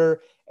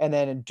starter and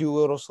then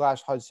Doolittle /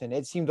 Hudson.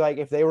 It seemed like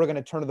if they were going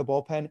to turn to the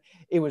bullpen,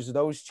 it was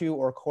those two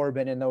or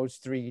Corbin and those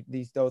three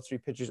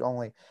pitchers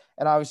only.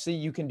 And obviously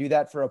you can do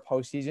that for a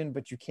postseason,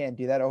 but you can't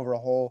do that over a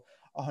whole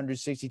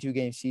 162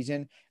 game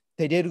season.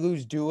 They did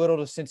lose Doolittle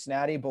to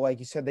Cincinnati, but like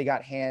you said, they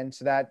got Hand.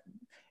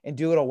 And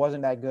Doolittle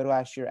wasn't that good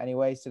last year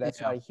anyway, so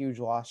that's not a huge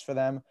loss for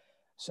them.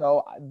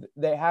 So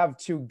they have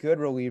two good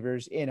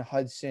relievers in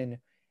Hudson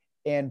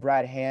and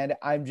Brad Hand.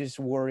 I'm just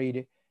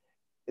worried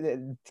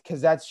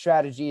because that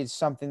strategy is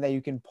something that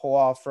you can pull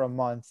off for a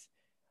month.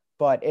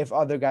 But if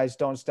other guys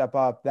don't step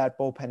up, that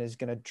bullpen is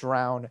going to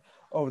drown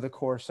over the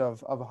course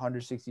of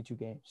 162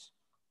 games.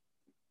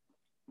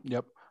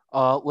 Yep.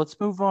 Let's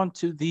move on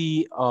to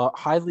the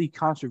highly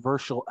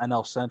controversial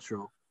NL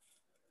Central.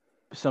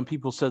 Some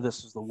people said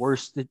this was the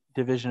worst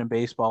division in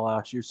baseball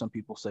last year. Some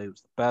people say it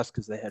was the best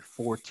because they had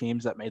 4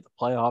 teams that made the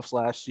playoffs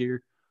last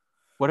year.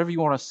 Whatever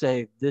you want to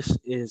say, this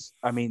is,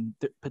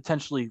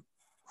 potentially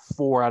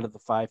 4 out of the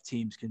 5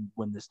 teams can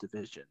win this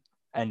division.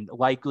 And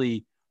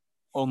likely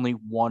only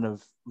one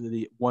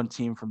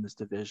team from this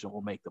division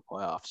will make the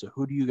playoffs. So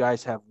who do you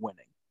guys have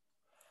winning?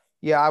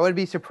 Yeah, I would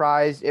be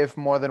surprised if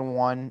more than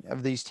one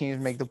of these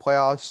teams make the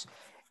playoffs.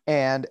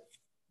 And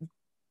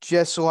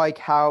just like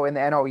how in the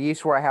NL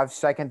East, where I have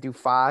 2nd through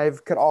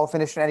 5 could all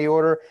finish in any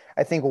order,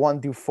 I think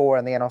 1 through 4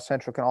 in the NL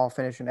Central can all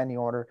finish in any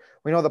order.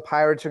 We know the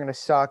Pirates are going to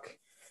suck.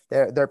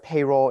 Their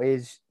payroll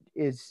is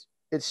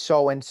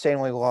so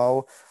insanely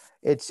low.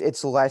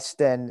 It's less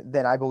than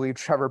I believe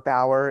Trevor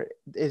Bauer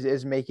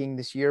is making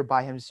this year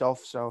by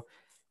himself. So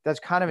that's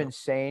kind of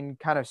insane,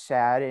 kind of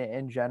sad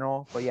in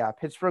general. But yeah,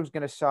 Pittsburgh's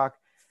going to suck.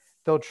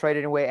 They'll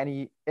trade away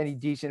any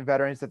decent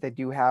veterans that they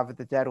do have at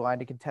the deadline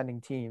to contending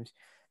teams.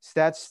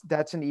 So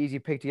that's an easy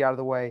pick to get out of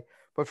the way.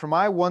 But for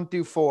my 1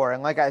 through 4,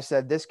 and like I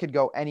said, this could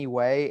go any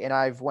way, and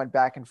I've went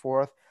back and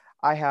forth.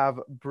 I have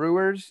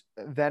Brewers,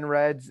 then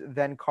Reds,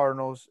 then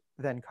Cardinals,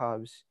 then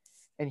Cubs.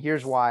 And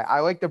here's why.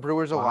 I like the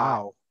Brewers a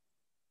lot.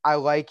 I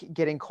like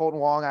getting Colton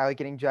Wong. I like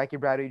getting Jackie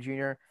Bradley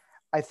Jr.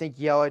 I think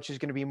Yelich is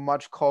going to be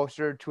much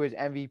closer to his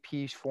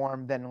MVP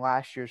form than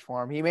last year's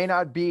form. He may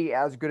not be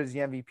as good as the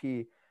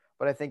MVP,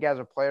 but I think as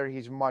a player,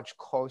 he's much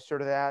closer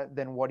to that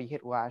than what he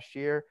hit last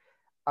year.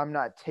 I'm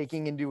not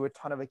taking into a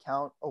ton of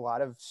account a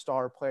lot of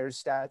star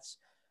players' stats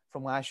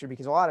from last year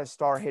because a lot of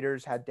star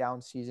hitters had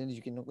down seasons.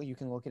 You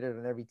can look at it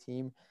on every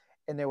team,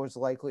 and there was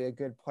likely a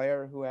good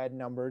player who had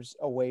numbers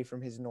away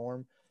from his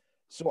norm.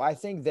 So I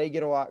think they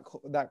get a lot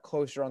that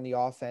closer on the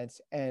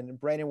offense. And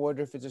Brandon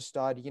Woodruff is a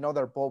stud.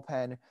 Their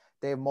bullpen,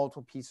 they have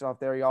multiple pieces off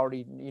there. You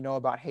already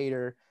about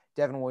Hader.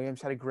 Devin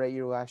Williams had a great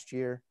year last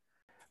year.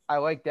 I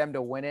like them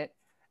to win it,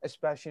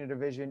 especially in a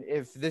division.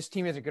 If this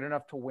team isn't good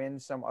enough to win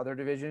some other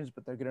divisions,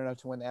 but they're good enough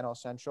to win the NL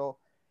Central.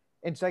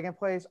 In second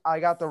place, I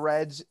got the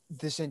Reds.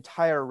 This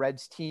entire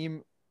Reds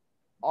team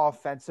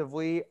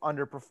offensively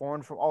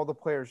underperformed from all the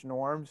players'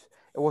 norms.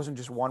 It wasn't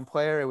just one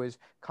player. It was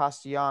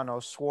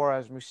Castellanos,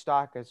 Suarez,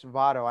 Moustakas,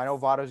 Votto. I know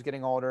Votto's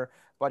getting older,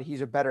 but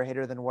he's a better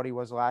hitter than what he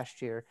was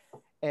last year.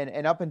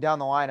 And up and down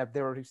the lineup,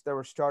 there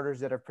were starters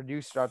that have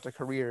produced throughout their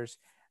careers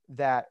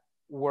that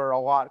were a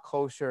lot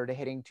closer to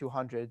hitting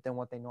 200 than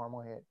what they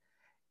normally hit.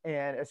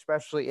 And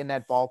especially in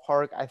that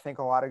ballpark, I think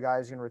a lot of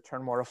guys can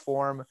return more to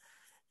form.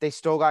 They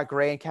still got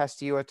Gray and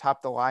Castillo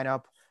atop the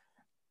lineup.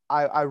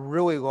 I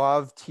really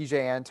love TJ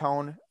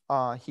Antone.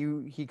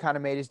 He kind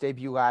of made his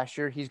debut last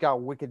year. He's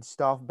got wicked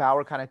stuff.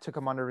 Bauer kind of took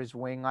him under his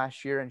wing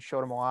last year and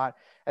showed him a lot.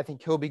 I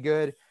think he'll be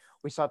good.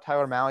 We saw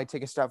Tyler Mahle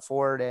take a step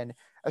forward, and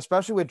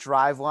especially with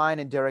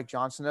Driveline and Derek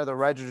Johnson there, the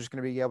Reds are just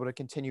going to be able to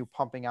continue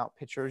pumping out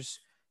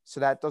pitchers. So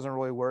that doesn't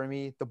really worry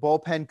me. The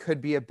bullpen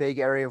could be a big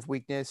area of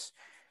weakness.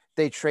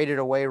 They traded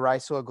away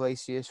Raisel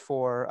Iglesias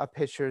for a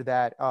pitcher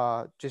that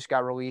just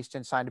got released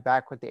and signed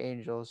back with the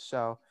Angels.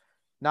 So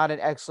not an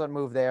excellent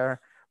move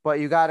there. But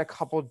you got a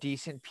couple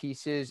decent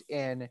pieces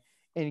in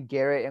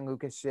Garrett and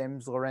Lucas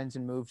Sims.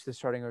 Lorenzen moves to the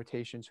starting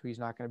rotation, so he's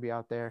not going to be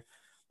out there.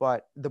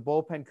 But the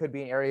bullpen could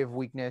be an area of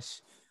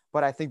weakness.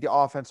 But I think the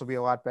offense will be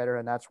a lot better,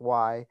 and that's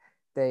why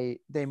they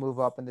move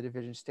up in the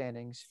division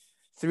standings.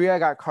 3, I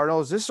got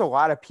Cardinals. This is a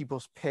lot of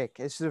people's pick.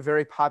 This is a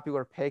very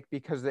popular pick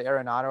because of the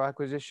Arenado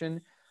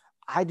acquisition.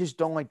 I just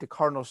don't like the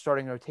Cardinals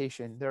starting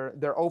rotation.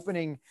 They're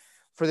opening –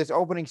 for this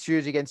opening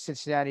series against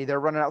Cincinnati,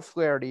 they're running out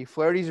Flaherty.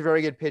 Flaherty's a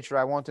very good pitcher.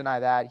 I won't deny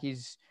that.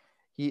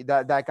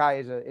 That guy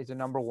is a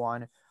number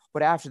one.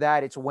 But after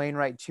that, it's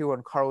Wainwright 2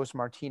 and Carlos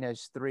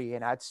Martinez 3,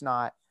 and that's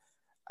not.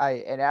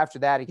 And after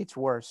that, it gets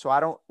worse. So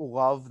I don't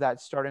love that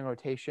starting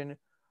rotation.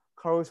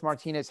 Carlos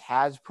Martinez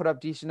has put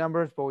up decent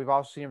numbers, but we've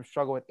also seen him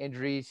struggle with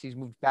injuries. He's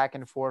moved back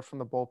and forth from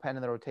the bullpen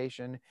and the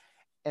rotation,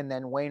 and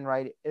then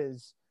Wainwright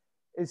is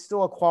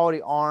still a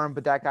quality arm,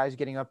 but that guy's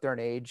getting up there in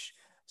age.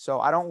 So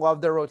I don't love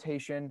their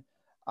rotation.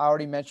 I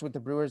already mentioned with the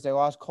Brewers, they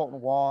lost Colton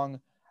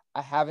Wong.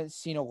 I haven't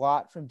seen a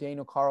lot from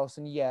Daniel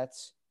Carlson yet.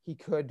 He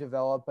could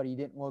develop, but he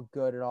didn't look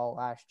good at all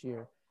last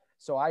year.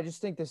 So I just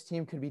think this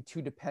team could be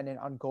too dependent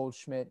on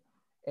Goldschmidt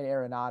and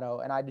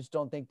Arenado, and I just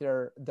don't think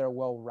they're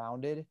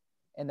well-rounded,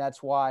 and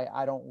that's why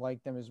I don't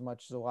like them as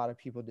much as a lot of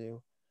people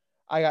do.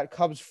 I got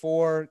Cubs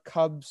 4.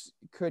 Cubs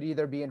could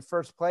either be in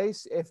first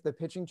place if the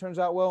pitching turns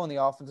out well and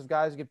the offensive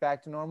guys get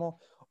back to normal,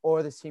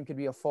 or this team could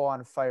be a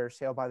full-on fire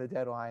sale by the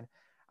deadline.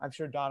 I'm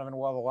sure Donovan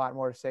will have a lot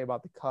more to say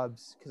about the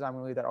Cubs because I'm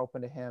going to leave that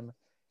open to him.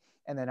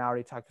 And then I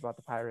already talked about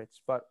the Pirates.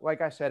 But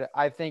like I said,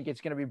 I think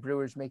it's going to be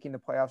Brewers making the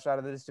playoffs out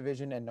of this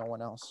division and no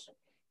one else.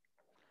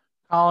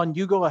 Colin,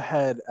 you go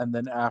ahead, and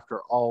then after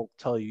I'll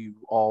tell you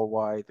all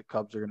why the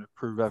Cubs are going to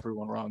prove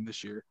everyone wrong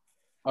this year.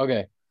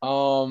 Okay.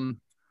 I'm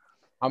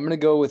going to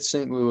go with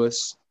St.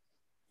 Louis.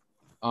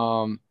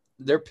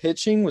 Their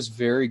pitching was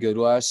very good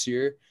last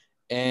year,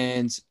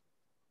 and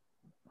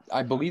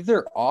I believe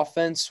their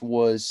offense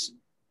was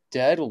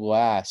dead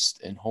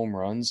last in home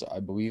runs. I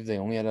believe they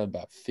only had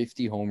about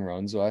 50 home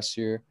runs last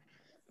year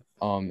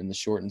in the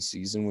shortened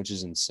season, which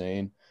is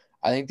insane.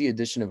 I think the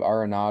addition of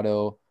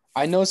Arenado,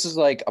 I know this is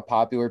like a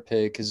popular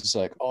pick because it's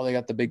like, oh, they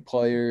got the big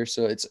players.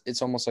 So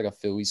it's almost like a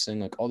Phillies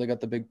thing, like, oh, they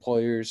got the big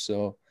players.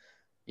 So,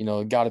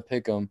 got to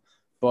pick them.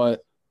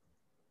 But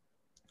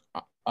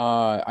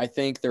I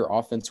think their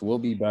offense will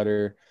be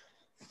better.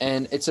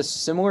 And it's a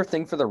similar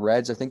thing for the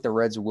Reds. I think the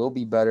Reds will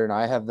be better, and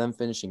I have them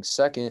finishing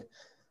second.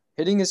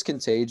 Hitting is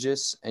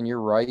contagious, and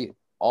you're right.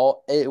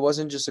 It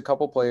wasn't just a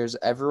couple players.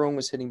 Everyone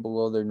was hitting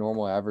below their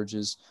normal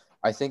averages.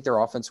 I think their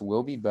offense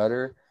will be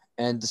better.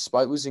 And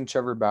despite losing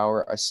Trevor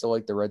Bauer, I still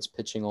like the Reds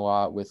pitching a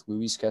lot with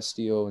Luis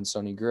Castillo and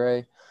Sonny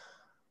Gray.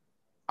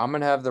 I'm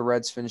going to have the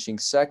Reds finishing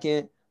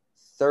second.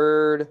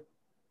 Third,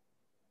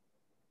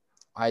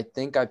 I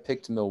think I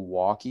picked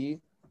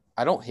Milwaukee.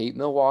 I don't hate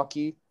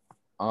Milwaukee.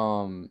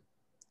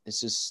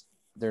 It's just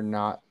they're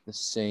not the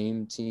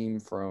same team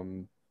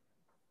from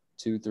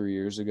 2-3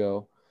 years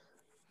ago.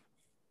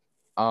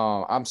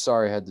 I'm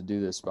sorry I had to do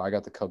this, but I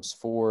got the Cubs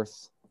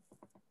 4th.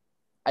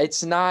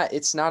 It's not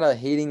a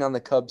hating on the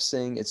Cubs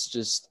thing. It's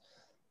just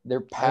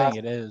they're past. I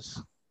think it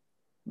is.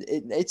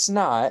 It's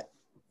not.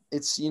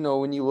 It's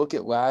when you look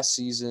at last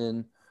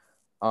season,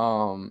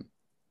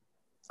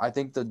 I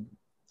think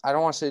I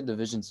don't want to say the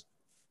division's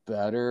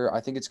better.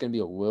 I think it's going to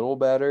be a little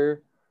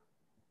better.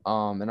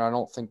 And I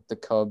don't think the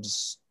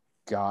Cubs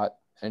got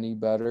any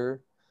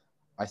better.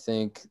 I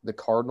think the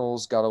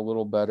Cardinals got a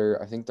little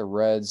better. I think the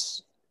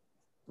Reds,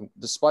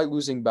 despite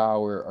losing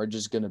Bauer, are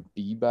just going to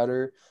be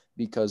better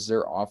because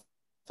their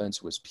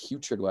offense was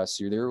putrid last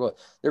year.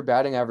 Their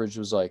batting average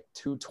was like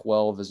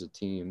 212 as a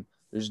team.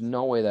 There's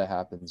no way that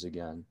happens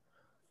again.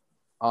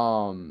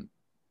 And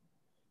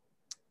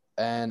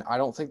I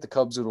don't think the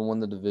Cubs would have won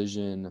the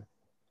division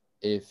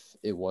if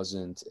it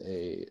wasn't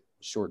a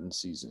shortened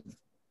season.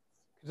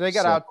 They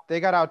got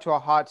out to a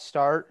hot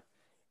start,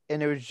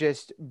 and it was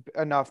just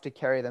enough to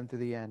carry them to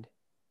the end.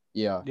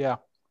 Yeah. Yeah.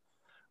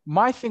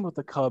 My thing with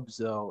the Cubs,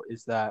 though,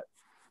 is that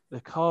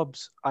the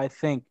Cubs, I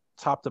think,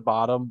 top to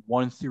bottom,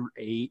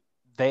 1-8,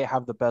 they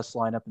have the best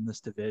lineup in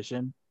this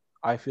division.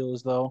 I feel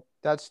as though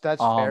that's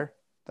fair.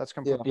 That's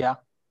completely yeah.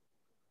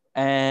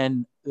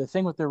 And the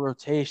thing with their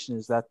rotation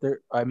is that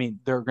they're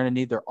going to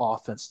need their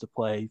offense to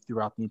play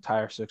throughout the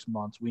entire 6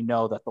 months. We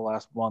know that the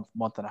last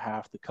month and a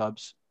half, the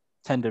Cubs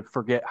tend to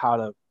forget how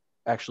to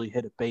actually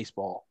hit a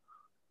baseball.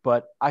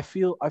 But I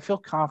feel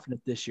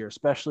confident this year,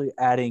 especially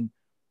adding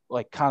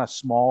like kind of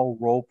small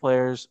role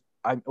players.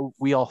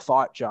 We all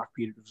thought Jock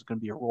Peters was going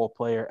to be a role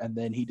player, and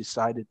then he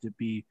decided to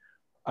be.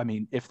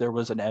 If there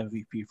was an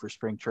MVP for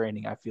spring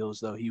training, I feel as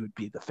though he would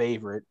be the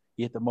favorite.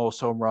 He hit the most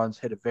home runs,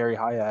 hit a very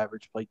high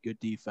average, played good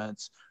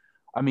defense.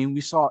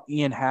 We saw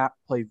Ian Happ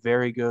play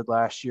very good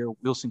last year.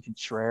 Wilson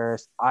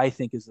Contreras, I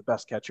think, is the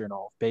best catcher in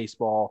all of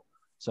baseball.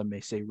 Some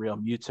may say Real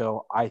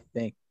Muto. I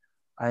think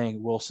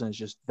Wilson is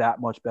just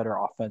that much better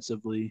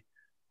offensively,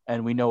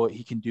 and we know what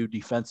he can do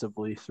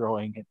defensively,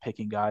 throwing and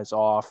picking guys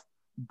off.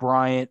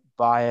 Bryant,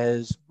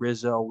 Baez,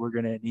 Rizzo, we're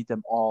going to need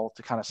them all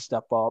to kind of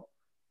step up.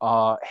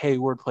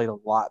 Hayward played a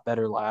lot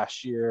better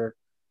last year.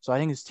 So I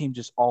think his team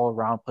just all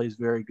around plays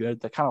very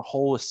good. The kind of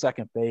hole is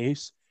second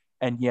base,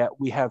 and yet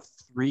we have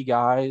three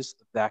guys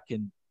that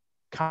can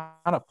kind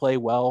of play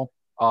well.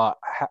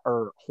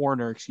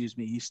 Horner,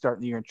 he's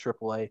starting the year in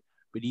AAA,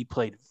 but he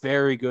played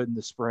very good in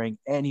the spring,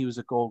 and he was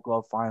a Gold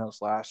Glove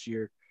finalist last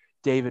year.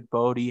 David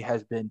Bodie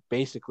has been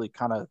basically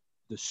kind of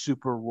the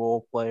super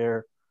role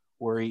player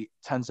where he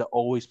tends to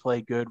always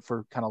play good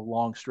for kind of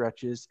long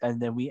stretches. And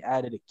then we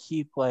added a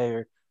key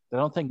player that I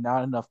don't think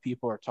not enough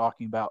people are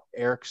talking about,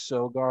 Eric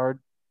Sogard.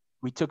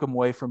 We took him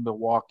away from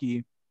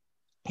Milwaukee.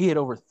 He had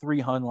over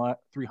 300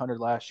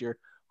 last year,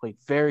 played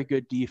very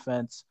good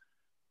defense.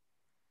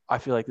 I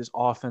feel like this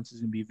offense is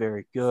going to be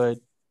very good.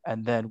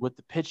 And then with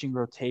the pitching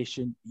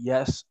rotation,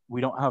 yes,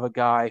 we don't have a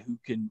guy who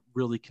can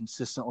really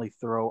consistently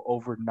throw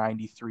over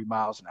 93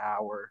 miles an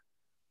hour.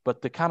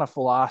 But the kind of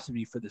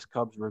philosophy for this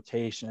Cubs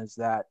rotation is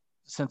that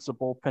since the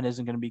bullpen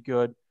isn't going to be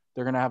good,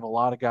 they're going to have a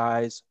lot of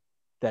guys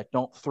that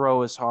don't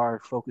throw as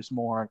hard, focus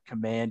more on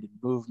command and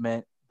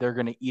movement. They're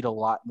going to eat a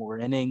lot more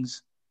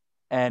innings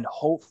and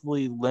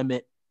hopefully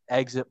limit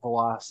exit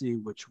velocity,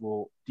 which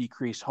will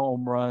decrease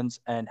home runs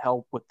and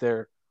help with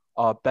their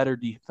better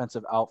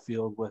defensive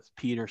outfield with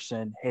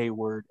Peterson,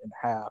 Hayward, and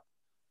Happ.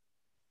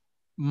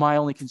 My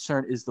only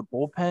concern is the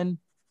bullpen.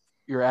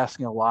 You're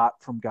asking a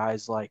lot from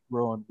guys like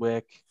Rowan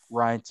Wick,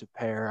 Ryan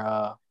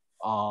Tepera,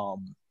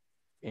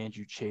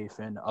 Andrew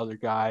Chafin, other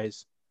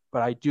guys.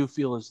 But I do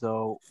feel as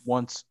though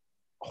once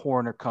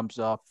Horner comes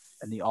up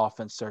and the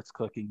offense starts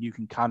clicking, you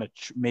can kind of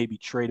maybe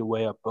trade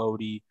away a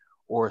Bodie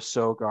or a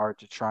Sogard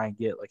to try and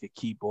get like a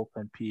key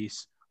bullpen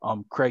piece.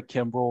 Craig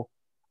Kimbrell,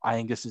 I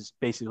think this is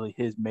basically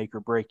his make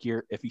or break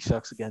year. If he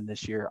sucks again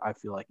this year, I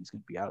feel like he's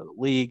going to be out of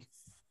the league.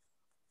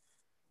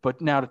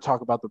 But now to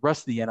talk about the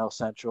rest of the NL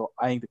Central,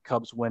 I think the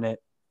Cubs win it.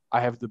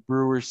 I have the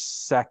Brewers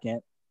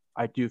second.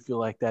 I do feel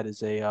like that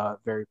is a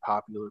very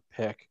popular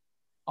pick,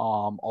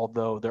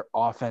 although their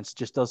offense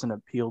just doesn't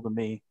appeal to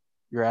me.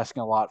 You're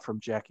asking a lot from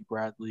Jackie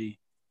Bradley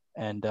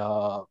and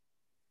I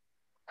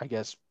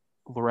guess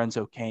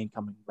Lorenzo Cain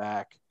coming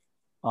back.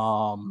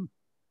 And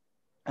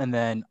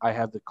then I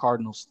have the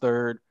Cardinals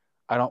third.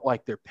 I don't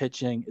like their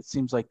pitching. It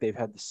seems like they've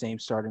had the same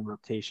starting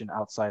rotation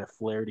outside of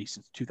Flaherty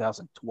since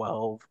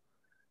 2012.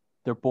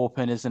 Their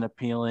bullpen isn't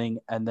appealing.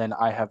 And then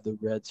I have the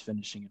Reds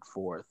finishing in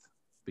fourth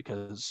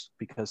because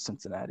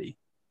Cincinnati.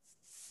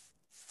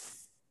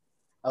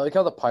 I like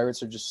how the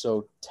Pirates are just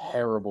so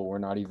terrible. We're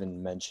not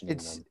even mentioning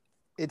them.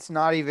 It's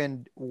not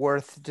even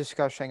worth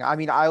discussing.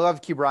 I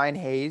love Ke'Bryan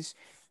Hayes.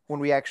 When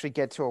we actually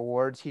get to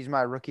awards, he's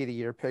my Rookie of the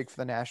Year pick for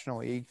the National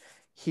League.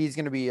 He's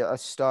going to be a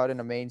stud and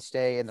a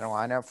mainstay in their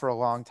lineup for a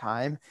long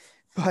time.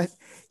 But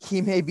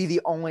he may be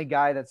the only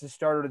guy that's a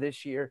starter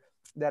this year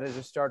that is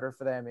a starter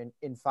for them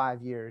in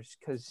 5 years,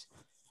 because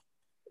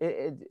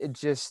it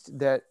just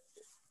that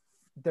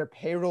their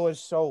payroll is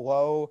so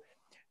low.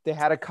 They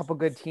had a couple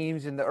good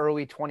teams in the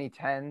early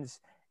 2010s,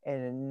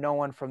 and no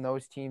one from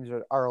those teams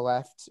are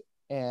left.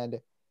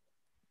 And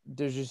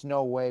there's just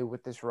no way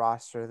with this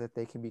roster that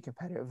they can be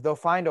competitive. They'll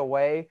find a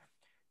way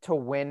to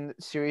win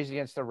series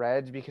against the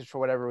Reds because for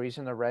whatever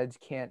reason the Reds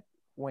can't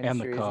win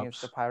series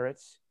against the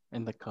Pirates.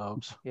 And the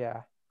Cubs.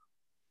 Yeah.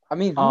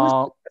 Who's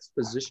the best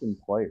position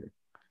player?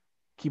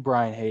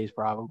 Ke'Bryan Hayes,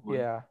 probably.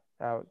 Yeah,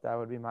 that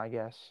would be my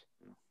guess.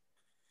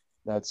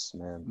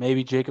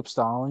 Maybe Jacob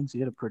Stallings. He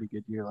had a pretty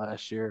good year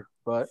last year.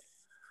 But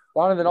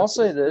Donovan, I'll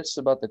say this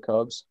about the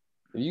Cubs.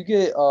 If you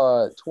get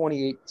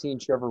 2018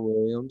 Trevor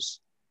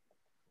Williams,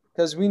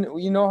 because we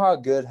know how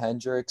good Yeah.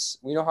 Hendricks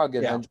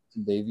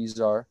and Davies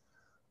are.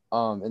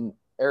 And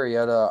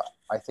Arrieta,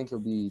 I think he'll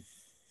be.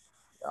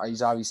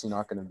 He's obviously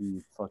not going to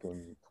be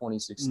fucking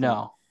 2016.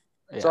 No.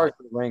 Yeah. Sorry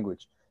for the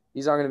language.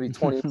 He's not going to be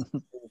 20,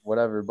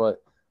 whatever.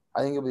 But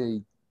I think he'll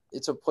be.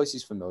 It's a place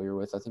he's familiar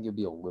with. I think he'll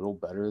be a little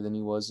better than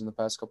he was in the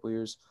past couple of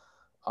years.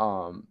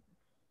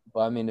 But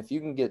I mean, if you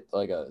can get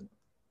like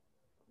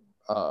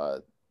uh,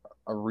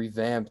 a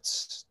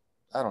revamped,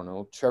 I don't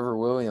know, Trevor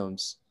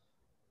Williams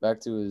back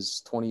to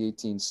his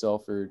 2018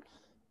 self, or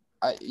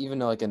even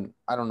like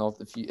I don't know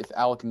if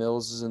Alec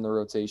Mills is in the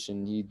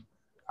rotation,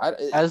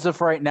 As of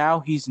right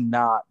now, he's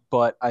not,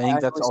 but I think I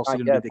know that's he's also not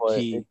going to yet, be the but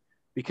key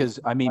because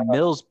I mean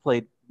Mills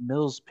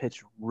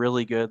pitched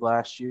really good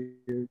last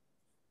year.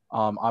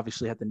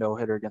 Obviously had the no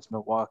hitter against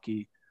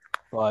Milwaukee,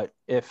 but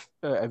if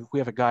we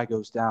have a guy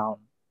goes down,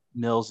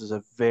 Mills is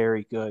a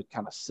very good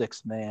kind of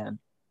sixth man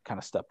kind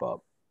of step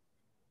up.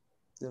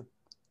 Yeah.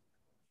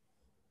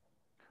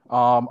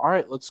 All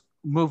right, let's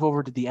move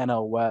over to the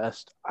NL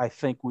West. I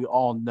think we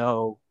all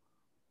know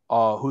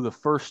who the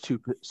first two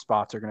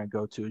spots are going to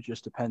go to. It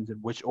just depends in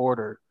which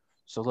order.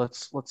 So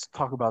let's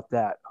talk about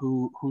that.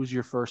 Who's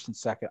your first and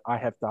second? I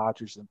have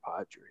Dodgers and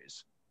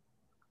Padres.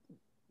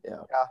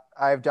 Yeah. Yeah,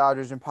 I have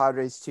Dodgers and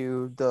Padres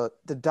too. The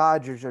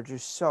Dodgers are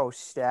just so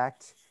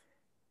stacked.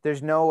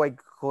 There's no like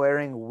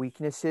glaring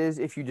weaknesses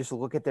if you just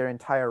look at their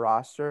entire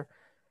roster.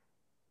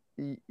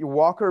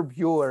 Walker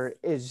Buehler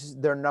is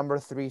their number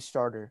 3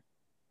 starter.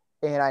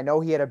 And I know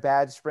he had a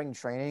bad spring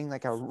training,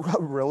 like a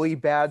really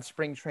bad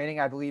spring training.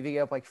 I believe he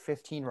gave up like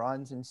 15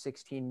 runs in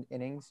 16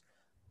 innings.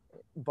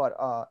 But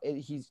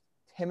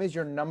him as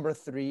your number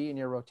 3 in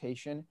your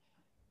rotation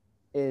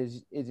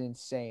is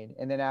insane.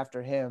 And then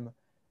after him,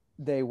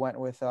 they went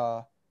with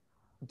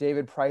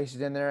David Price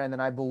is in there, and then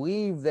I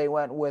believe they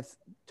went with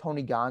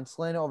Tony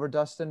Gonsolin over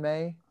Dustin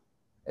May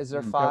as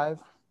their 5.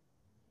 Yep.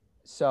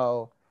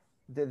 So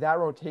that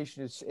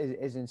rotation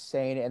is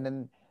insane. And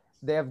then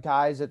they have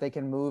guys that they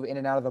can move in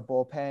and out of the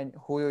bullpen.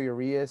 Julio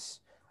Urias,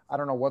 I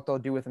don't know what they'll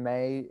do with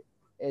May.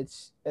 And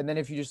then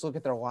if you just look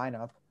at their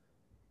lineup,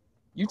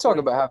 You talk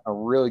about having a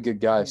really good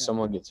guy if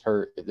someone gets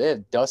hurt. They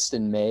have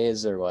Dustin May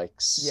as their like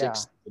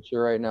 6th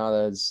pitcher right now.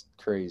 That's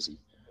crazy.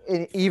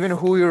 And even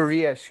Julio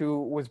Urias,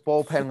 who was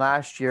bullpen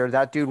last year,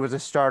 that dude was a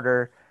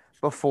starter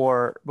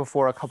before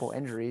a couple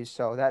injuries.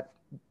 So that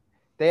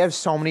they have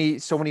so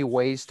many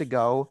ways to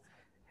go.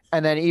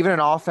 And then even in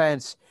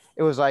offense,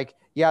 it was like,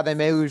 yeah, they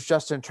may lose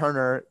Justin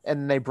Turner,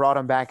 and they brought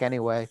him back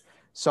anyway.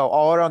 So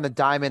all around the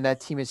diamond, that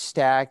team is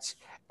stacked.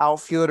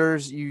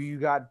 Outfielders, you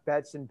got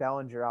Betts and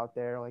Bellinger out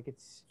there. Like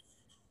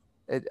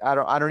I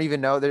don't even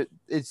know that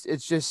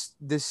it's just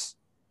this.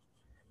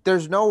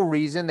 There's no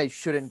reason they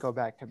shouldn't go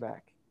back to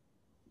back.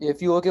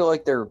 If you look at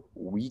like their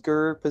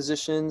weaker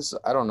positions,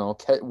 I don't know.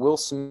 Will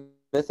Smith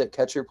at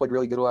catcher played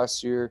really good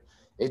last year.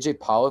 AJ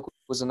Pollock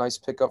was a nice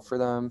pickup for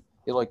them.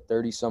 He had like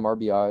 30 some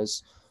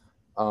RBIs.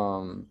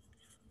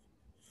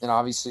 And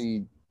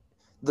obviously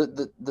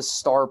the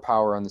star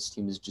power on this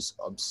team is just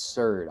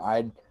absurd.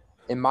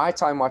 In my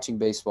time watching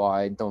baseball,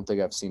 I don't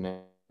think I've seen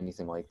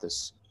anything like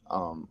this.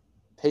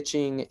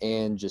 Pitching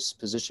and just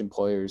position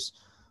players.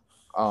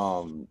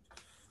 You're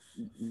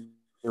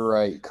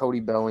right. Cody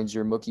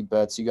Bellinger, Mookie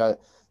Betts. You got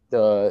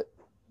the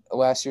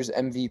last year's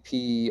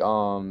MVP,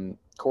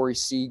 Corey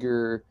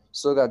Seager.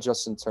 Still got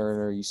Justin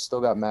Turner. You still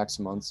got Max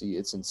Muncy.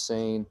 It's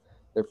insane.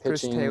 Their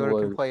pitching Chris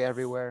Taylor can play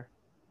everywhere.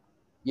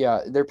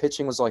 Yeah, their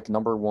pitching was like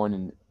number 1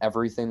 in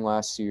everything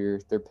last year.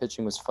 Their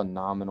pitching was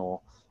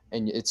phenomenal,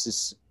 and it's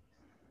just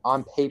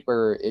on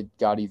paper it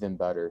got even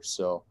better.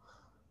 So,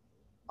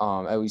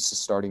 at least the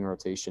starting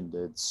rotation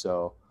did.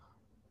 So,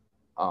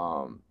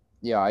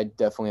 yeah, I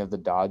definitely have the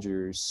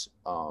Dodgers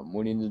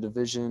winning the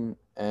division,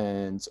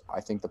 and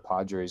I think the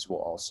Padres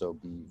will also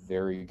be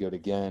very good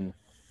again.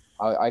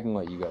 I can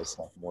let you guys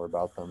talk more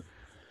about them.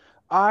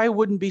 I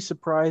wouldn't be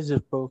surprised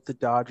if both the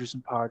Dodgers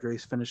and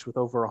Padres finish with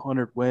over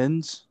 100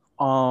 wins.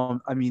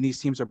 I mean, these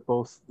teams are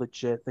both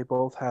legit. They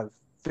both have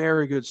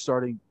very good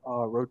starting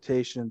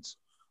rotations.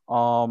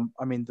 I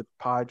mean, the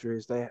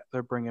Padres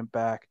they're bringing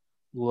back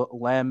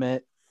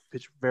Lamet,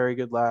 pitched very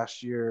good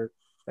last year.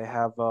 They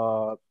have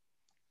Darvish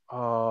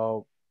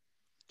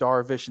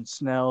and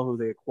Snell, who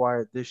they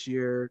acquired this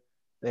year.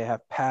 They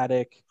have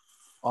Paddock,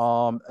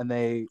 and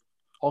they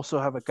also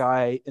have a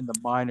guy in the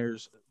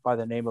minors by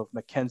the name of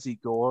Mackenzie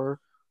Gore,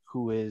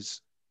 who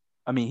is,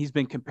 I mean, he's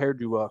been compared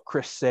to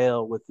Chris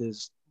Sale with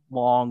his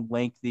long,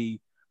 lengthy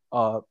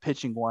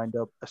pitching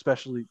windup,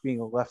 especially being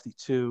a lefty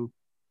too.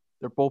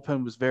 Their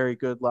bullpen was very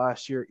good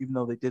last year, even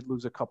though they did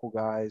lose a couple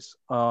guys.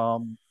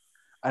 And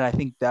I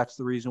think that's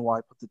the reason why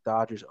I put the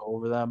Dodgers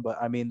over them.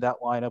 But I mean, that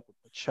lineup with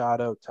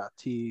Machado,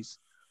 Tatis,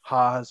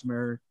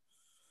 Hosmer.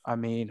 I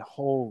mean,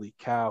 holy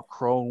cow.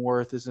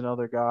 Cronenworth is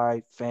another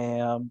guy.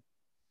 Pham.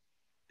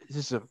 This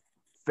is a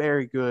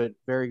very good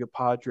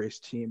Padres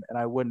team, and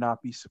I would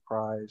not be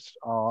surprised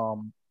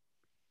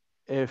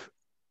if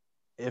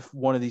if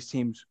one of these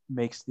teams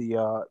makes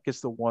the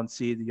gets the 1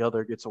 seed, the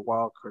other gets a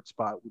wild card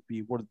spot, would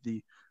be one of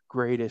the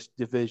greatest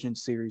division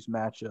series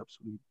matchups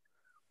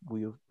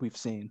we've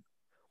seen.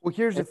 Well,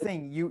 here's the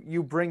thing.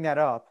 You bring that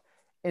up,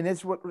 and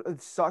it's what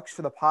it sucks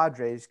for the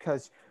Padres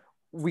because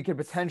we could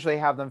potentially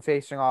have them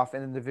facing off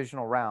in the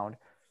divisional round.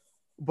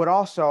 But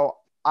also,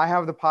 I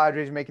have the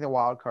Padres making the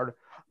wild card.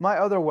 My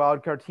other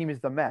wild card team is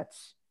the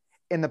Mets.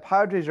 And the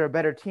Padres are a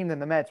better team than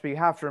the Mets, but you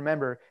have to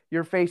remember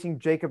you're facing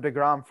Jacob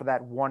DeGrom for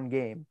that one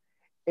game.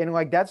 And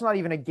like that's not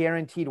even a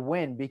guaranteed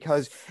win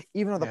because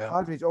even though the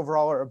Padres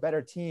overall are a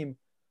better team,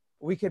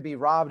 we could be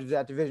robbed of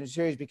that division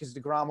series because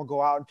DeGrom will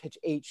go out and pitch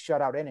 8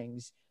 shutout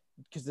innings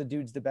because the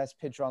dude's the best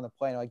pitcher on the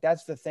planet. Like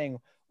that's the thing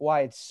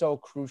why it's so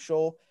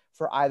crucial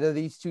for either of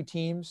these two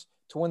teams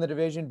to win the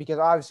division because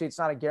obviously it's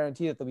not a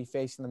guarantee that they'll be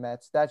facing the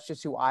Mets. That's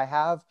just who I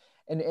have.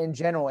 And in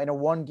general, in a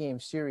 1-game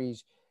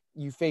series,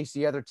 you face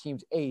the other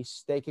team's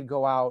ace. They could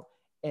go out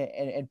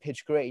and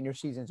pitch great and your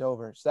season's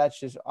over. So that's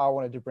just, I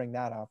wanted to bring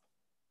that up.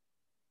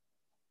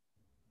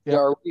 Yeah,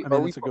 are we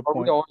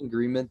all in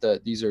agreement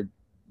that these are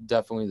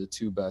definitely the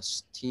two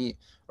best team,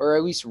 or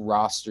at least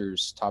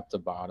rosters top to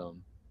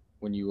bottom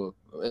when you look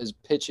as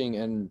pitching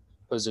and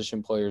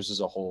position players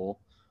as a whole?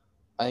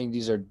 I think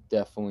these are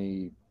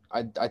definitely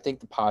I think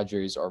the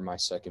Padres are my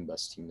second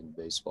best team in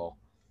baseball,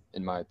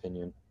 in my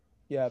opinion.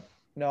 Yeah.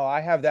 No,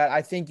 I have that.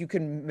 I think you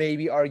can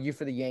maybe argue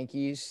for the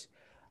Yankees.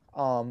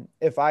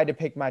 If I had to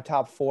pick my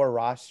top 4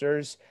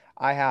 rosters,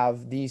 I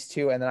have these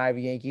two, and then I have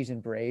Yankees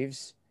and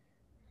Braves.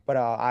 But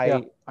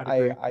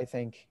I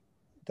think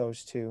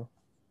those two.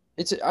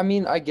 I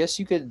mean, I guess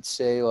you could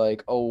say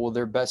like, oh, well,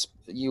 they're best.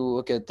 You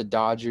look at the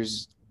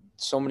Dodgers,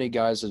 so many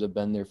guys that have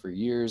been there for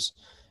years,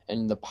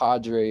 and the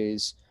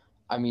Padres.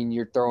 I mean,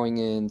 you're throwing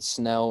in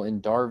Snell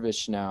and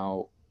Darvish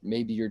now,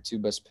 maybe your 2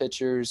 best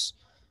pitchers,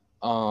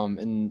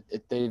 and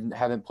they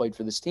haven't played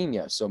for this team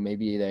yet. So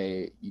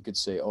maybe you could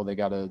say, oh, they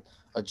got to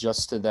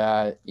adjust to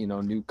that.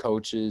 New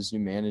coaches, new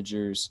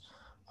managers,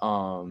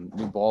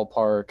 new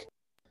ballpark.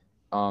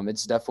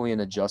 It's definitely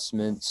an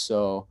adjustment.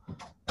 So,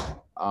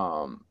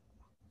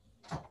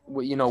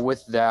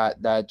 with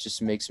that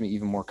just makes me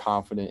even more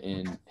confident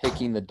in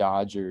picking the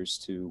Dodgers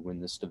to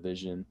win this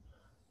division.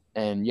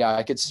 And yeah,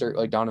 I could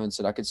like Donovan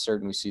said, I could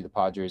certainly see the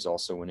Padres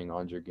also winning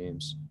 100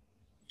 games.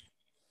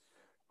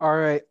 All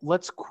right,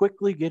 let's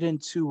quickly get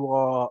into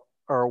our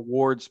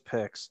awards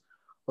picks.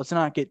 Let's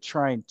not get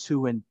trying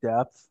too in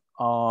depth,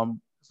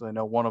 because I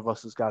know one of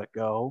us has got to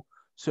go.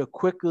 So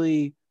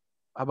quickly,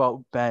 how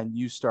about Ben?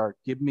 You start.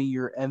 Give me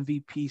your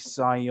MVP,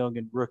 Cy Young,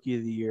 and Rookie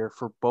of the Year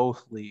for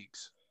both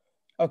leagues.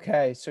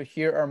 Okay, so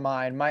here are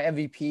mine. My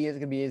MVP is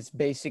going to be as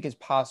basic as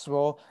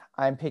possible.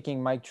 I'm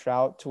picking Mike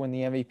Trout to win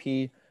the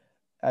MVP.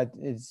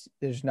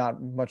 There's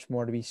not much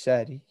more to be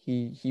said.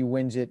 He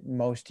wins it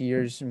most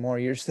years, more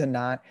years than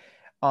not.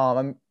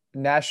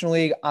 National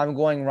League, I'm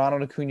going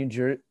Ronald Acuna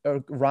Jr.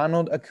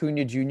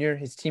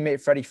 His teammate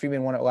Freddie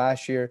Freeman won it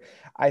last year.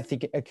 I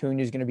think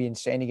Acuna is going to be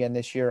insane again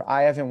this year.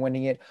 I have him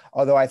winning it,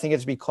 although I think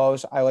it's be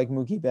close. I like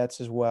Mookie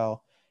Betts as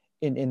well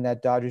in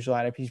that Dodgers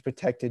lineup. He's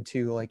protected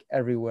too, like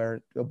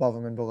everywhere above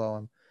him and below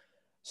him.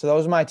 So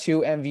those are my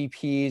 2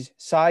 MVPs.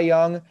 Cy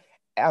Young,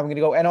 I'm going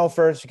to go NL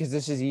first because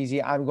this is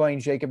easy. I'm going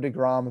Jacob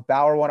DeGrom.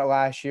 Bauer won it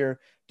last year.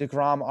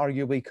 DeGrom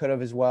arguably could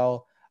have as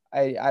well.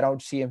 I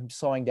don't see him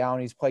slowing down.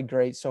 He's played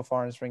great so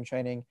far in spring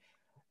training.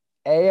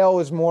 AL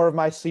is more of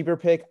my sleeper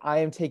pick. I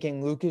am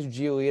taking Lucas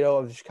Giolito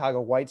of the Chicago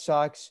White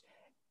Sox.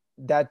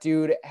 That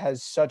dude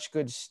has such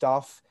good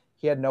stuff.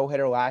 He had no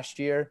hitter last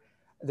year.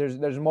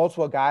 There's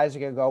multiple guys I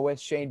could go with,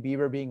 Shane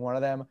Bieber being one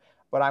of them,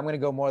 but I'm going to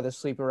go more of the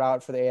sleeper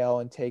route for the AL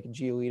and take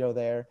Giolito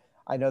there.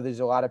 I know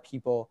there's a lot of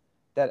people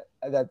that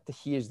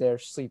he is their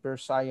sleeper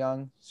Cy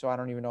Young, so I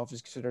don't even know if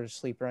he's considered a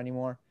sleeper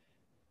anymore.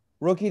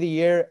 Rookie of the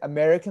Year,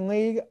 American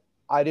League.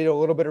 I did a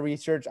little bit of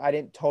research.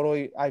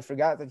 I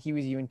forgot that he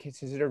was even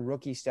considered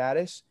rookie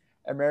status.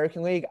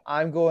 American League,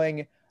 I'm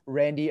going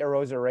Randy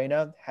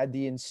Arozarena, had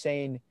the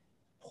insane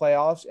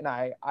playoffs, and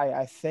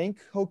I think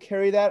he'll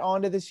carry that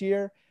onto this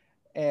year.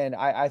 And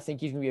I think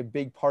he's going to be a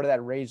big part of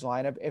that Rays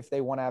lineup if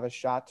they want to have a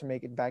shot to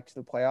make it back to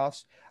the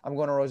playoffs. I'm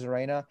going to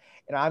Rosarena.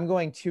 And I'm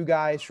going 2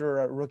 guys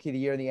for Rookie of the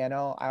Year in the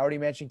NL. I already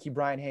mentioned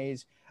Ke'Bryan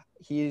Hayes.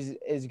 He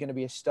is going to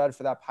be a stud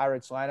for that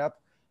Pirates lineup.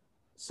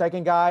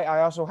 Second guy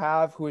I also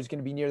have who is going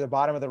to be near the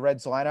bottom of the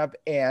Reds lineup,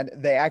 and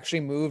they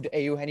actually moved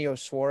Eugenio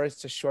Suarez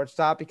to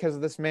shortstop because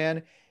of this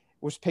man.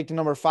 Was picked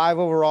number 5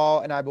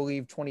 overall in, I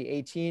believe,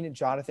 2018.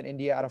 Jonathan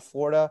India out of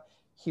Florida.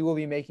 He will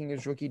be making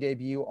his rookie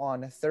debut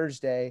on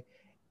Thursday.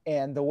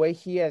 And the way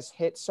he has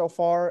hit so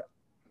far,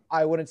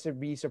 I wouldn't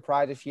be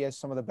surprised if he has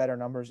some of the better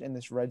numbers in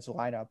this Reds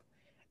lineup.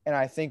 And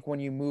I think when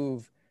you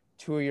move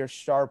 2 of your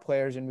star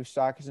players in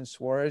Moustakas and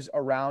Suarez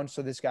around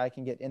so this guy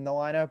can get in the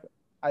lineup,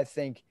 I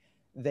think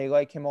they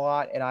like him a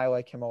lot and I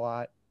like him a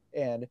lot.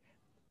 And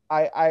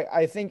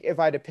I think if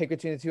I had to pick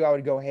between the two, I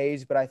would go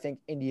Hayes, but I think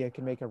India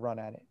can make a run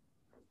at it.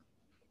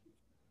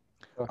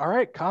 All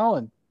right,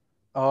 Colin,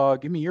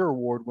 give me your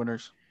award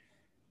winners.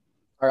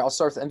 All right, I'll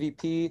start with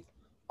MVP.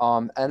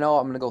 NL, I'm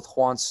going to go with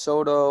Juan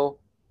Soto.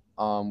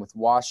 with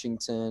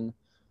Washington.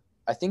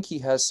 I think he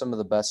has some of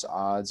the best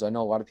odds. I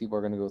know a lot of people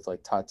are going to go with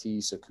like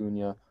Tatis,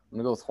 Acuna. I'm going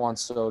to go with Juan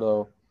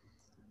Soto.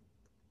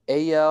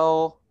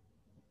 AL,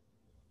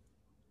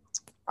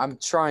 I'm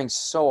trying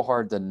so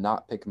hard to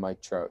not pick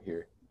Mike Trout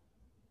here.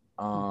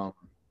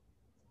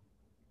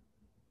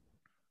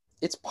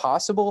 It's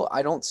possible.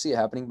 I don't see it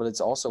happening, but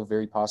it's also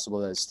very possible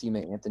that his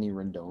teammate Anthony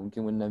Rendon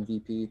can win an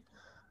MVP.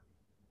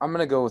 I'm going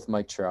to go with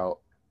Mike Trout.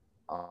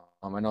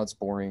 I know it's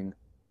boring,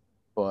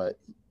 but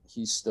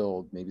he's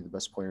still maybe the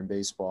best player in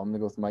baseball. I'm going to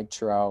go with Mike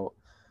Trout,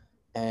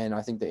 and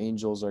I think the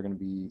Angels are going to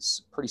be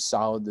pretty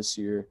solid this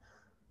year.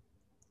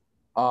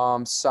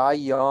 Cy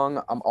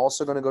Young, I'm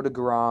also going to go to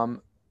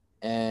Grom,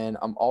 and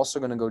I'm also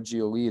going to go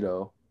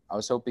Giolito. I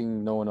was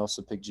hoping no one else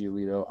would pick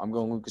Giolito. I'm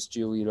going Lucas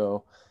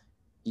Giolito.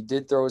 He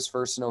did throw his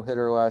first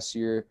no-hitter last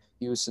year.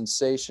 He was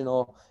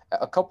sensational.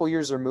 A couple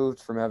years removed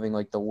from having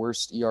like the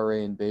worst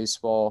ERA in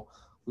baseball.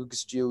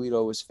 Lucas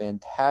Giolito was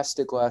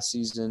fantastic last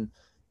season,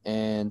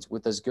 and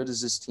with as good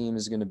as this team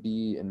is going to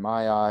be in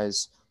my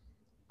eyes,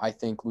 I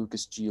think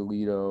Lucas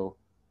Giolito,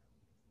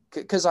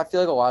 because I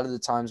feel like a lot of the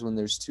times when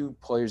there's two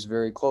players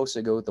very close,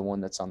 I go with the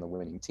one that's on the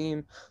winning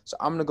team. So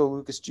I'm going to go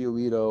Lucas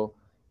Giolito.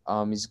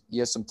 He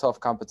has some tough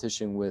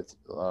competition with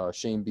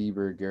Shane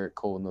Bieber, Garrett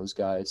Cole, and those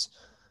guys.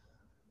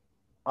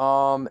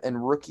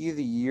 And Rookie of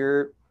the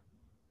Year,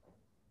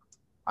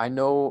 I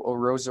know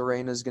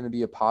Rosarena is going to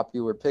be a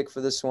popular pick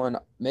for this one.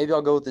 Maybe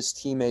I'll go with his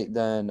teammate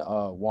then,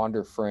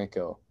 Wander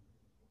Franco.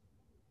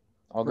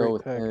 I'll go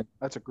with him.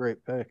 That's a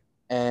great pick.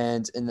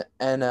 And in the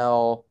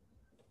NL,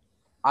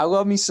 I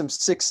love me some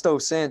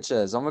Sixto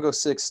Sanchez. I'm going to go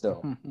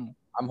Sixto.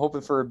 I'm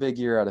hoping for a big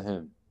year out of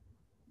him.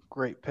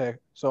 Great pick.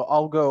 So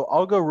I'll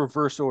go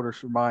reverse orders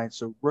for mine.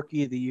 So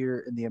Rookie of the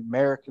Year in the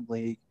American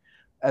League.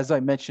 As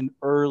I mentioned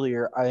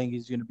earlier, I think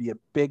he's going to be a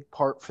big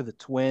part for the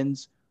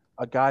Twins,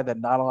 a guy that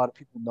not a lot of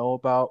people know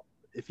about.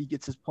 If he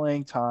gets his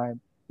playing time,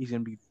 he's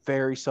going to be a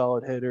very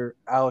solid hitter.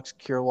 Alex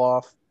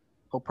Kirilloff,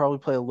 he'll probably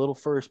play a little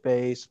first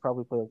base,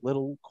 probably play a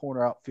little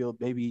corner outfield,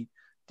 maybe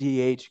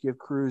DH, give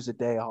Cruz a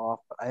day off.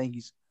 I think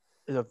he's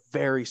a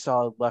very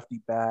solid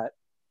lefty bat,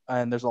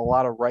 and there's a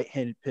lot of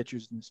right-handed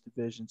pitchers in this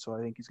division, so I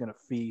think he's going to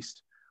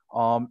feast.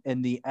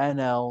 In the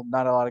NL,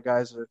 not a lot of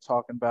guys are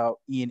talking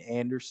about Ian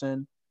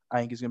Anderson. I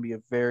think he's going to be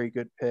a very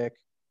good pick.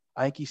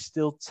 I think he's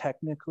still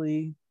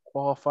technically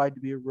qualified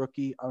to be a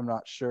rookie. I'm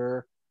not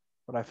sure,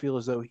 but I feel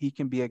as though he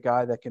can be a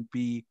guy that can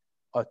be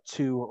a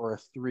 2 or a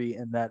 3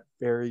 in that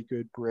very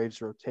good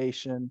Braves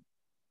rotation.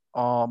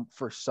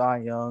 For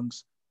Cy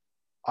Youngs,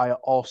 I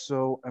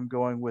also am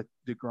going with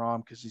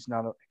DeGrom because he's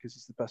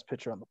the best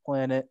pitcher on the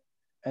planet.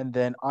 And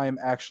then I am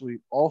actually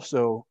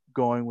also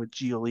going with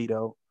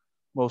Giolito,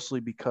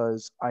 mostly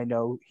because I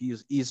know he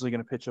is easily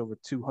going to pitch over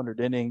 200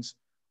 innings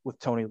with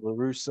Tony La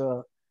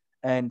Russa.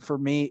 And for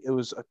me, it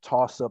was a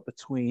toss-up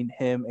between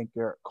him and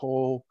Garrett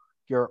Cole.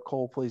 Garrett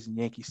Cole plays in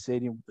Yankee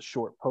Stadium with the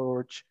short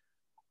porch.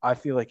 I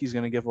feel like he's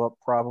going to give up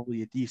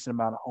probably a decent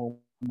amount of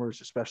homers,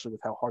 especially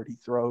with how hard he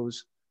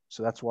throws.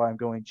 So that's why I'm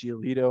going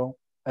Giolito.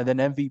 And then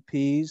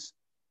MVPs,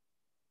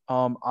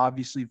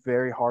 obviously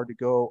very hard to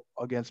go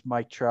against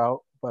Mike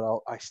Trout, but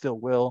I still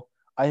will.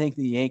 I think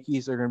the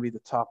Yankees are going to be the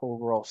top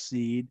overall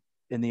seed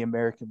in the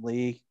American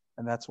League,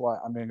 and that's why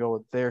I'm going to go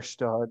with their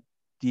stud,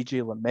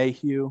 DJ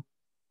LeMahieu.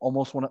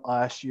 Almost won it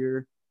last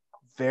year.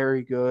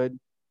 Very good.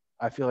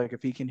 I feel like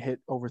if he can hit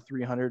over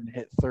 300 and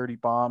hit 30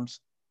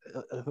 bombs,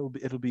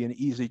 it'll be an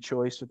easy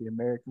choice for the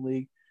American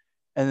League.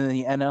 And then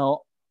the NL,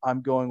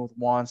 I'm going with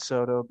Juan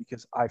Soto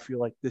because I feel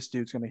like this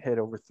dude's going to hit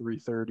over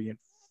 330 and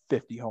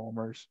 50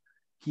 homers.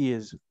 He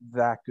is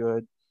that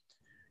good.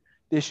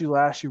 The issue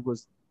last year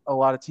was a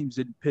lot of teams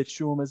didn't pitch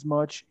to him as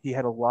much. He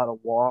had a lot of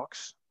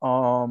walks.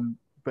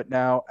 But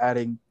now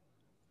adding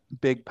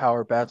big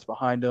power bats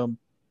behind him,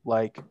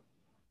 like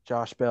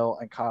Josh Bell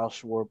and Kyle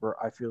Schwarber,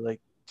 I feel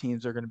like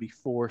teams are going to be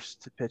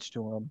forced to pitch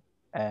to him,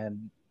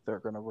 and they're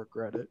going to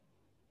regret it.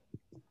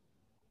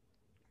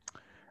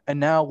 And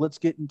now let's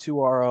get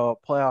into our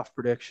playoff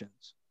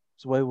predictions.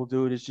 So the way we'll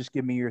do it is just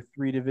give me your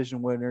 3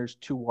 division winners,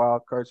 2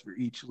 wild cards for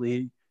each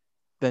league,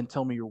 then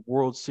tell me your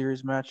World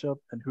Series matchup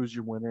and who's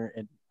your winner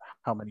and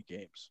how many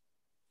games.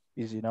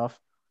 Easy enough.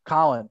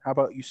 Colin, how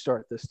about you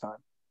start this time?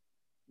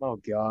 Oh,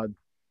 God.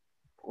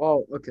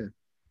 Well, okay.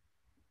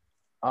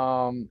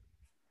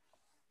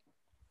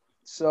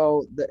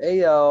 So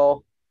the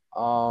AL,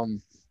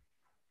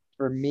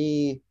 for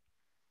me,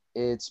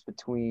 it's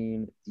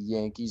between the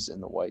Yankees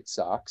and the White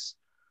Sox.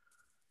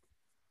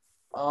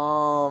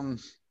 I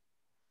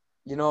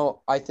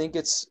think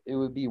it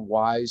would be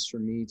wise for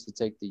me to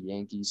take the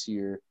Yankees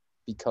here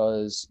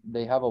because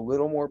they have a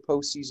little more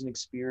postseason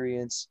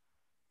experience.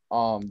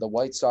 The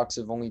White Sox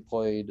have only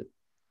played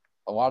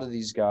 – a lot of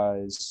these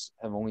guys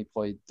have only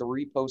played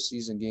 3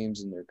 postseason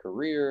games in their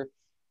career,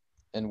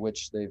 in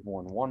which they've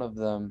won 1 of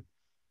them.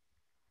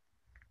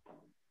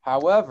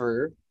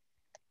 However,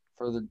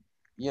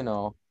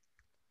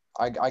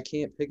 I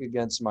can't pick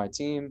against my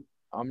team.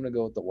 I'm going to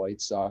go with the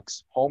White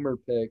Sox. Homer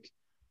pick.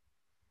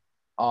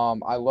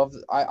 I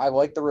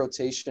like the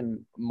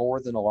rotation more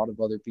than a lot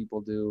of other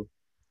people do.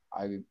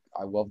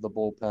 I love the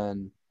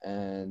bullpen,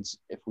 and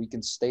if we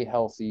can stay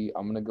healthy,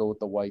 I'm gonna go with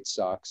the White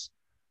Sox.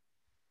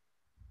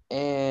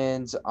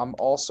 And I'm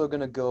also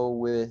gonna go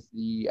with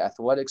the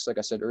Athletics, like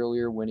I said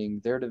earlier, winning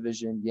their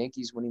division.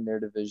 Yankees winning their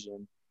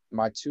division.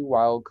 My two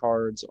wild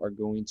cards are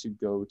going to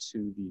go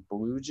to the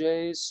Blue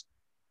Jays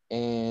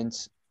and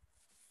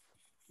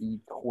the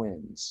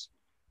Twins.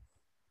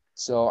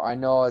 So I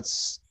know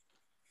it's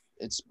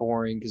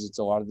boring because it's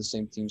a lot of the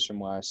same teams from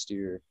last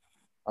year.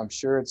 I'm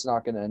sure it's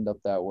not going to end up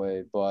that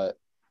way, but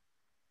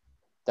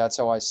that's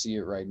how I see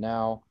it right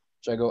now.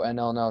 Should I go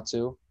NL now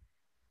too?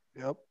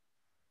 Yep.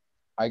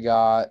 I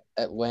got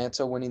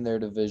Atlanta winning their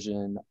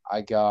division.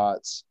 I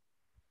got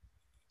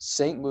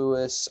St.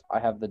 Louis. I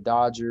have the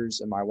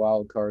Dodgers, and my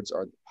wild cards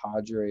are the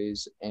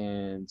Padres.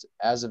 And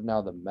as of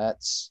now, the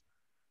Mets.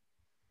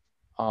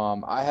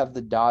 I have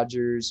the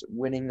Dodgers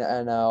winning the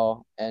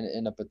NL, and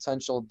in a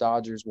potential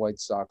Dodgers White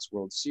Sox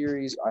World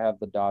Series, I have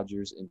the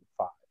Dodgers in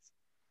 5.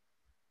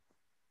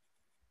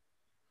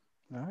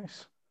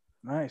 Nice.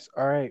 Nice.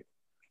 All right.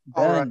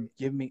 All right. Ben,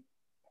 give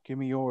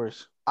me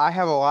yours. I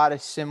have a lot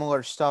of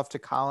similar stuff to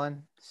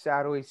Colin.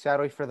 Sadly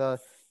for the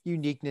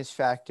uniqueness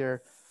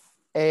factor.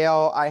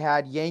 AL, I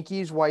had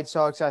Yankees, White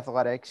Sox,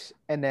 Athletics,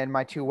 and then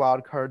my two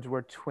wild cards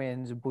were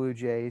Twins, Blue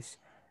Jays.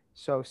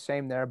 So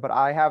same there, but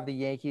I have the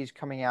Yankees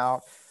coming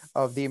out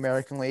of the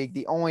American League.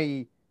 The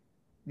only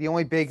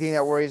big thing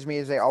that worries me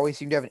is they always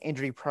seem to have an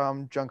injury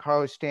problem.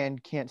 Giancarlo Stanton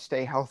can't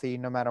stay healthy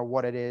no matter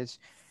what it is.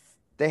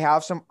 They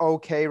have some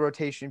okay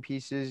rotation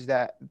pieces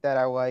that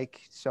I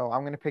like, so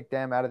I'm gonna pick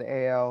them out of the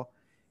AL.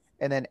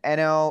 And then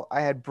NL,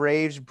 I had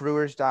Braves,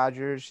 Brewers,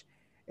 Dodgers,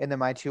 and then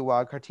my two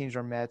wildcard teams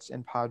are Mets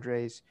and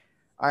Padres.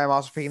 I am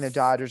also picking the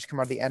Dodgers to come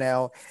out of the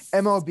NL.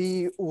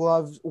 MLB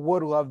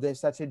would love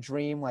this. That's a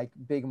dream, like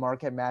big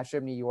market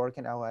matchup, New York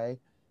and LA.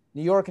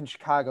 New York and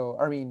Chicago,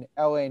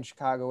 LA and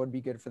Chicago would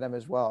be good for them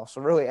as well. So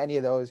really any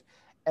of those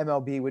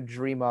MLB would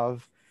dream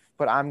of.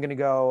 But I'm going to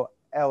go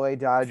LA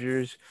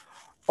Dodgers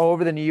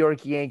over the New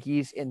York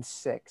Yankees in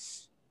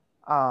 6.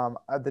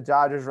 The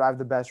Dodgers have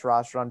the best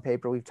roster on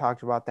paper. We've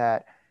talked about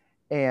that.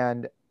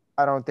 And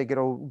I don't think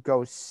it'll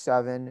go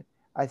 7.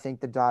 I think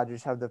the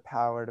Dodgers have the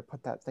power to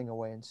put that thing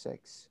away in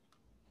 6.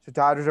 So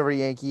Dodgers over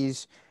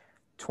Yankees,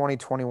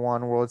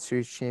 2021 World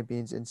Series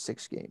champions in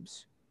 6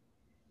 games.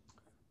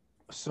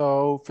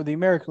 So for the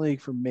American League,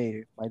 for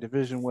me, my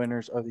division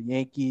winners are the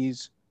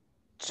Yankees,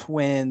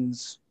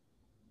 Twins,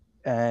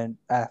 and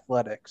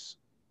Athletics.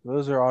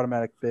 Those are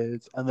automatic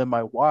bids. And then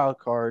my wild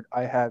card,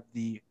 I have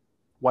the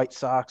White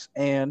Sox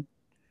and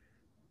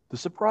the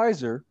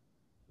surpriser,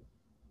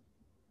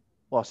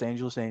 Los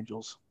Angeles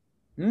Angels.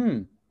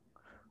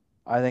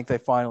 I think they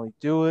finally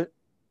do it.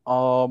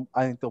 I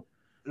think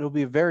it'll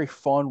be a very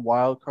fun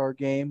wild card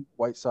game.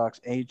 White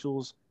Sox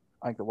Angels.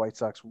 I think the White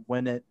Sox will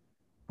win it.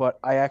 But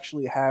I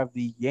actually have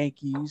the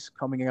Yankees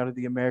coming out of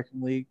the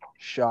American League.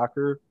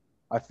 Shocker.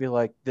 I feel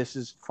like this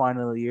is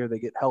finally the year they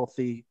get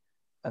healthy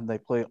and they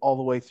play all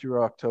the way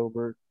through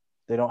October.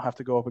 They don't have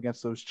to go up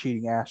against those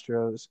cheating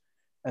Astros.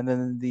 And then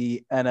in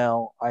the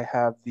NL, I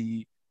have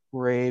the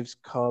Braves,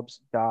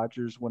 Cubs,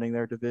 Dodgers winning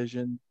their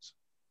divisions.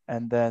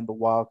 And then the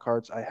wild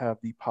cards, I have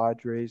the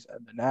Padres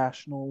and the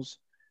Nationals.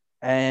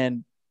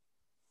 And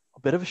a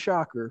bit of a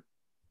shocker,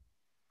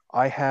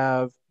 I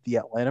have the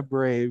Atlanta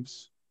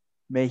Braves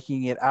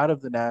making it out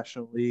of the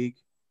National League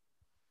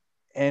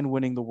and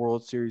winning the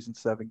World Series in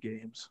 7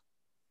 games.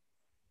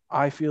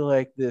 I feel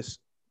like this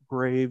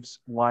Braves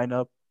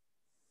lineup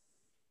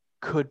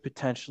could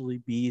potentially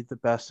be the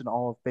best in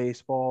all of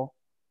baseball.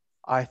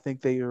 I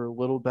think they are a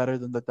little better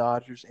than the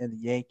Dodgers and the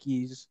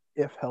Yankees,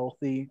 if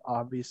healthy,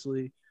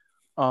 obviously.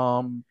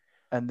 And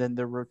then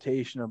the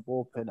rotation and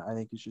bullpen, I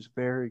think, is just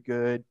very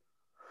good.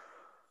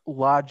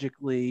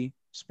 Logically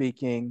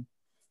speaking,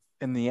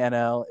 in the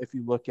NL, if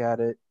you look at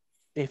it,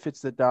 if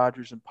it's the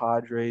Dodgers and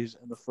Padres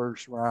in the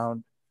first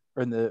round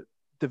or in the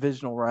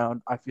divisional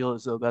round, I feel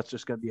as though that's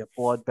just going to be a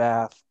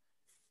bloodbath.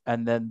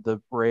 And then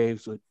the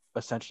Braves would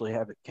essentially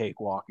have a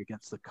cakewalk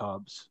against the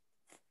Cubs,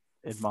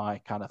 in my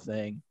kind of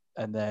thing.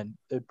 And then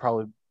it'd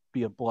probably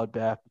be a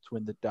bloodbath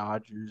between the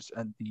Dodgers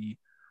and the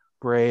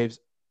Braves.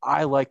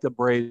 I like the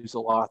Braves a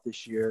lot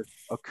this year.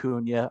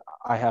 Acuna,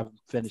 I have him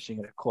finishing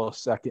at a close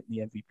second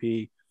in the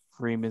MVP.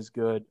 Freeman's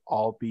good.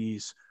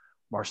 Albies,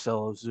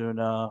 Marcelo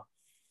Zuna.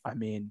 I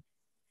mean,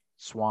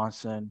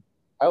 Swanson.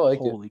 I like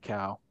Holy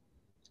cow.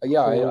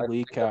 Yeah,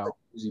 Holy I cow.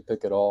 easy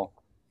pick at all.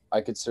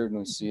 I could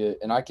certainly see it,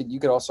 and you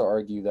could also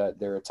argue that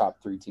they're a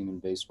top 3 team in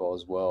baseball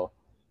as well.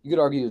 You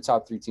could argue the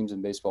top 3 teams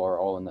in baseball are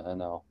all in the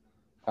NL.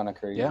 Kind of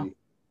crazy. Yeah.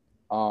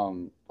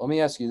 Let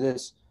me ask you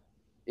this: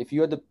 if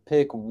you had to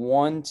pick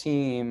one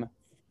team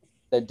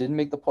that didn't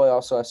make the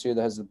playoffs last year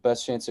that has the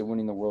best chance at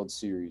winning the World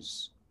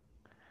Series,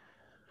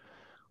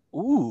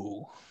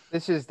 Ooh.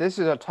 This is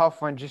a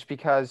tough one just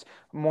because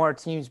more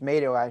teams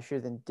made it last year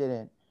than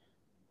didn't.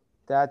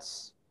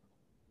 That's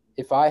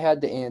if I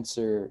had to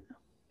answer,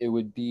 it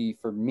would be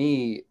for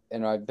me,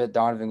 and I bet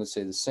Donovan would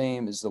say the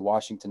same, is the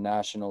Washington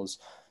Nationals,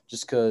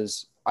 just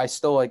because I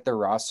still like their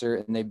roster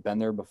and they've been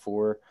there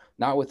before.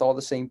 not with all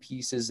the same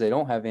pieces. They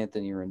don't have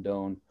Anthony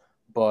Rendon,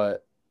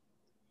 but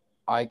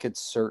I could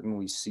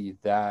certainly see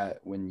that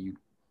when you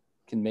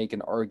can make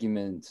an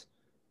argument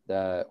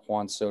that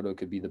Juan Soto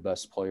could be the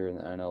best player in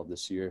the NL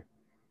this year.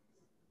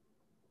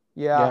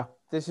 Yeah,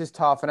 this is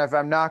tough. And if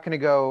I'm not gonna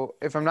go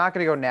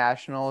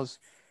Nationals,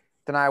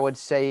 then I would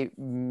say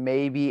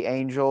maybe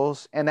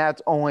Angels, and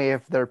that's only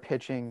if their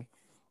pitching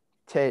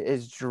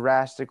is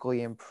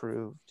drastically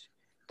improved.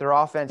 Their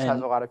offense has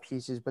And- a lot of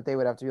pieces, but they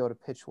would have to be able to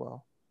pitch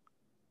well.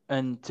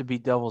 And to be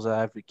devil's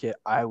advocate,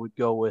 I would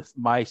go with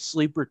my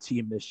sleeper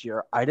team this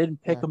year. I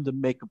didn't pick Yeah. them to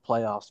make a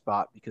playoff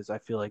spot because I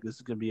feel like this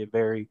is going to be a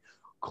very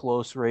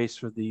close race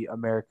for the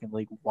American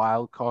League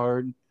wild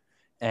card.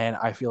 And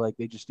I feel like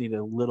they just need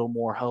a little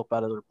more help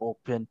out of their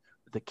bullpen.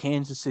 The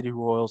Kansas City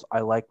Royals,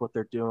 I like what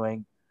they're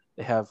doing.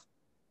 They have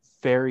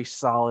very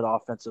solid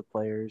offensive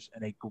players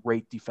and a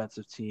great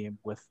defensive team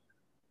with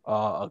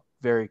a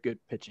very good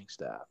pitching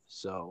staff.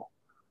 So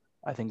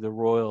I think the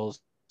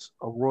Royals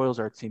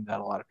are a team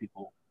that a lot of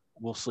people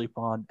will sleep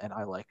on, and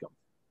I like them.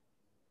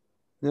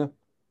 Yeah.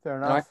 Fair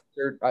And enough.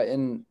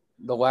 and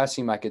the last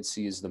team I could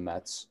see is the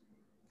Mets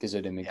because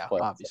they didn't make the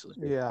playoffs.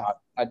 Obviously. Yeah.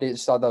 I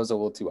just thought that was a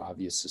little too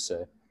obvious to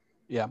say.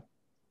 Yeah.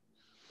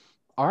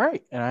 All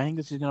right. And I think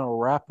this is going to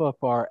wrap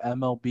up our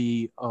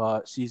MLB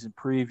season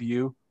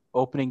preview.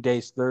 Opening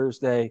day's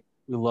Thursday.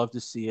 We love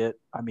to see it.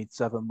 I mean,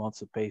 7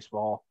 months of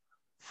baseball.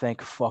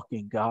 Thank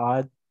fucking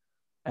God.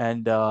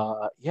 And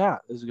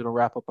this is going to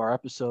wrap up our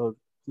episode.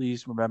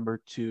 Please remember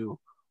to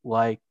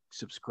like,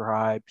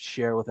 subscribe,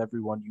 share with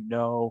everyone you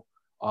know.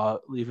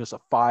 Leave us a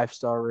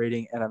 5-star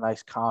rating and a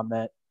nice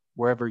comment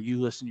wherever you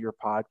listen to your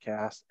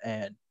podcast.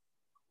 And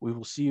we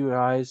will see you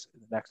guys in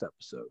the next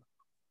episode.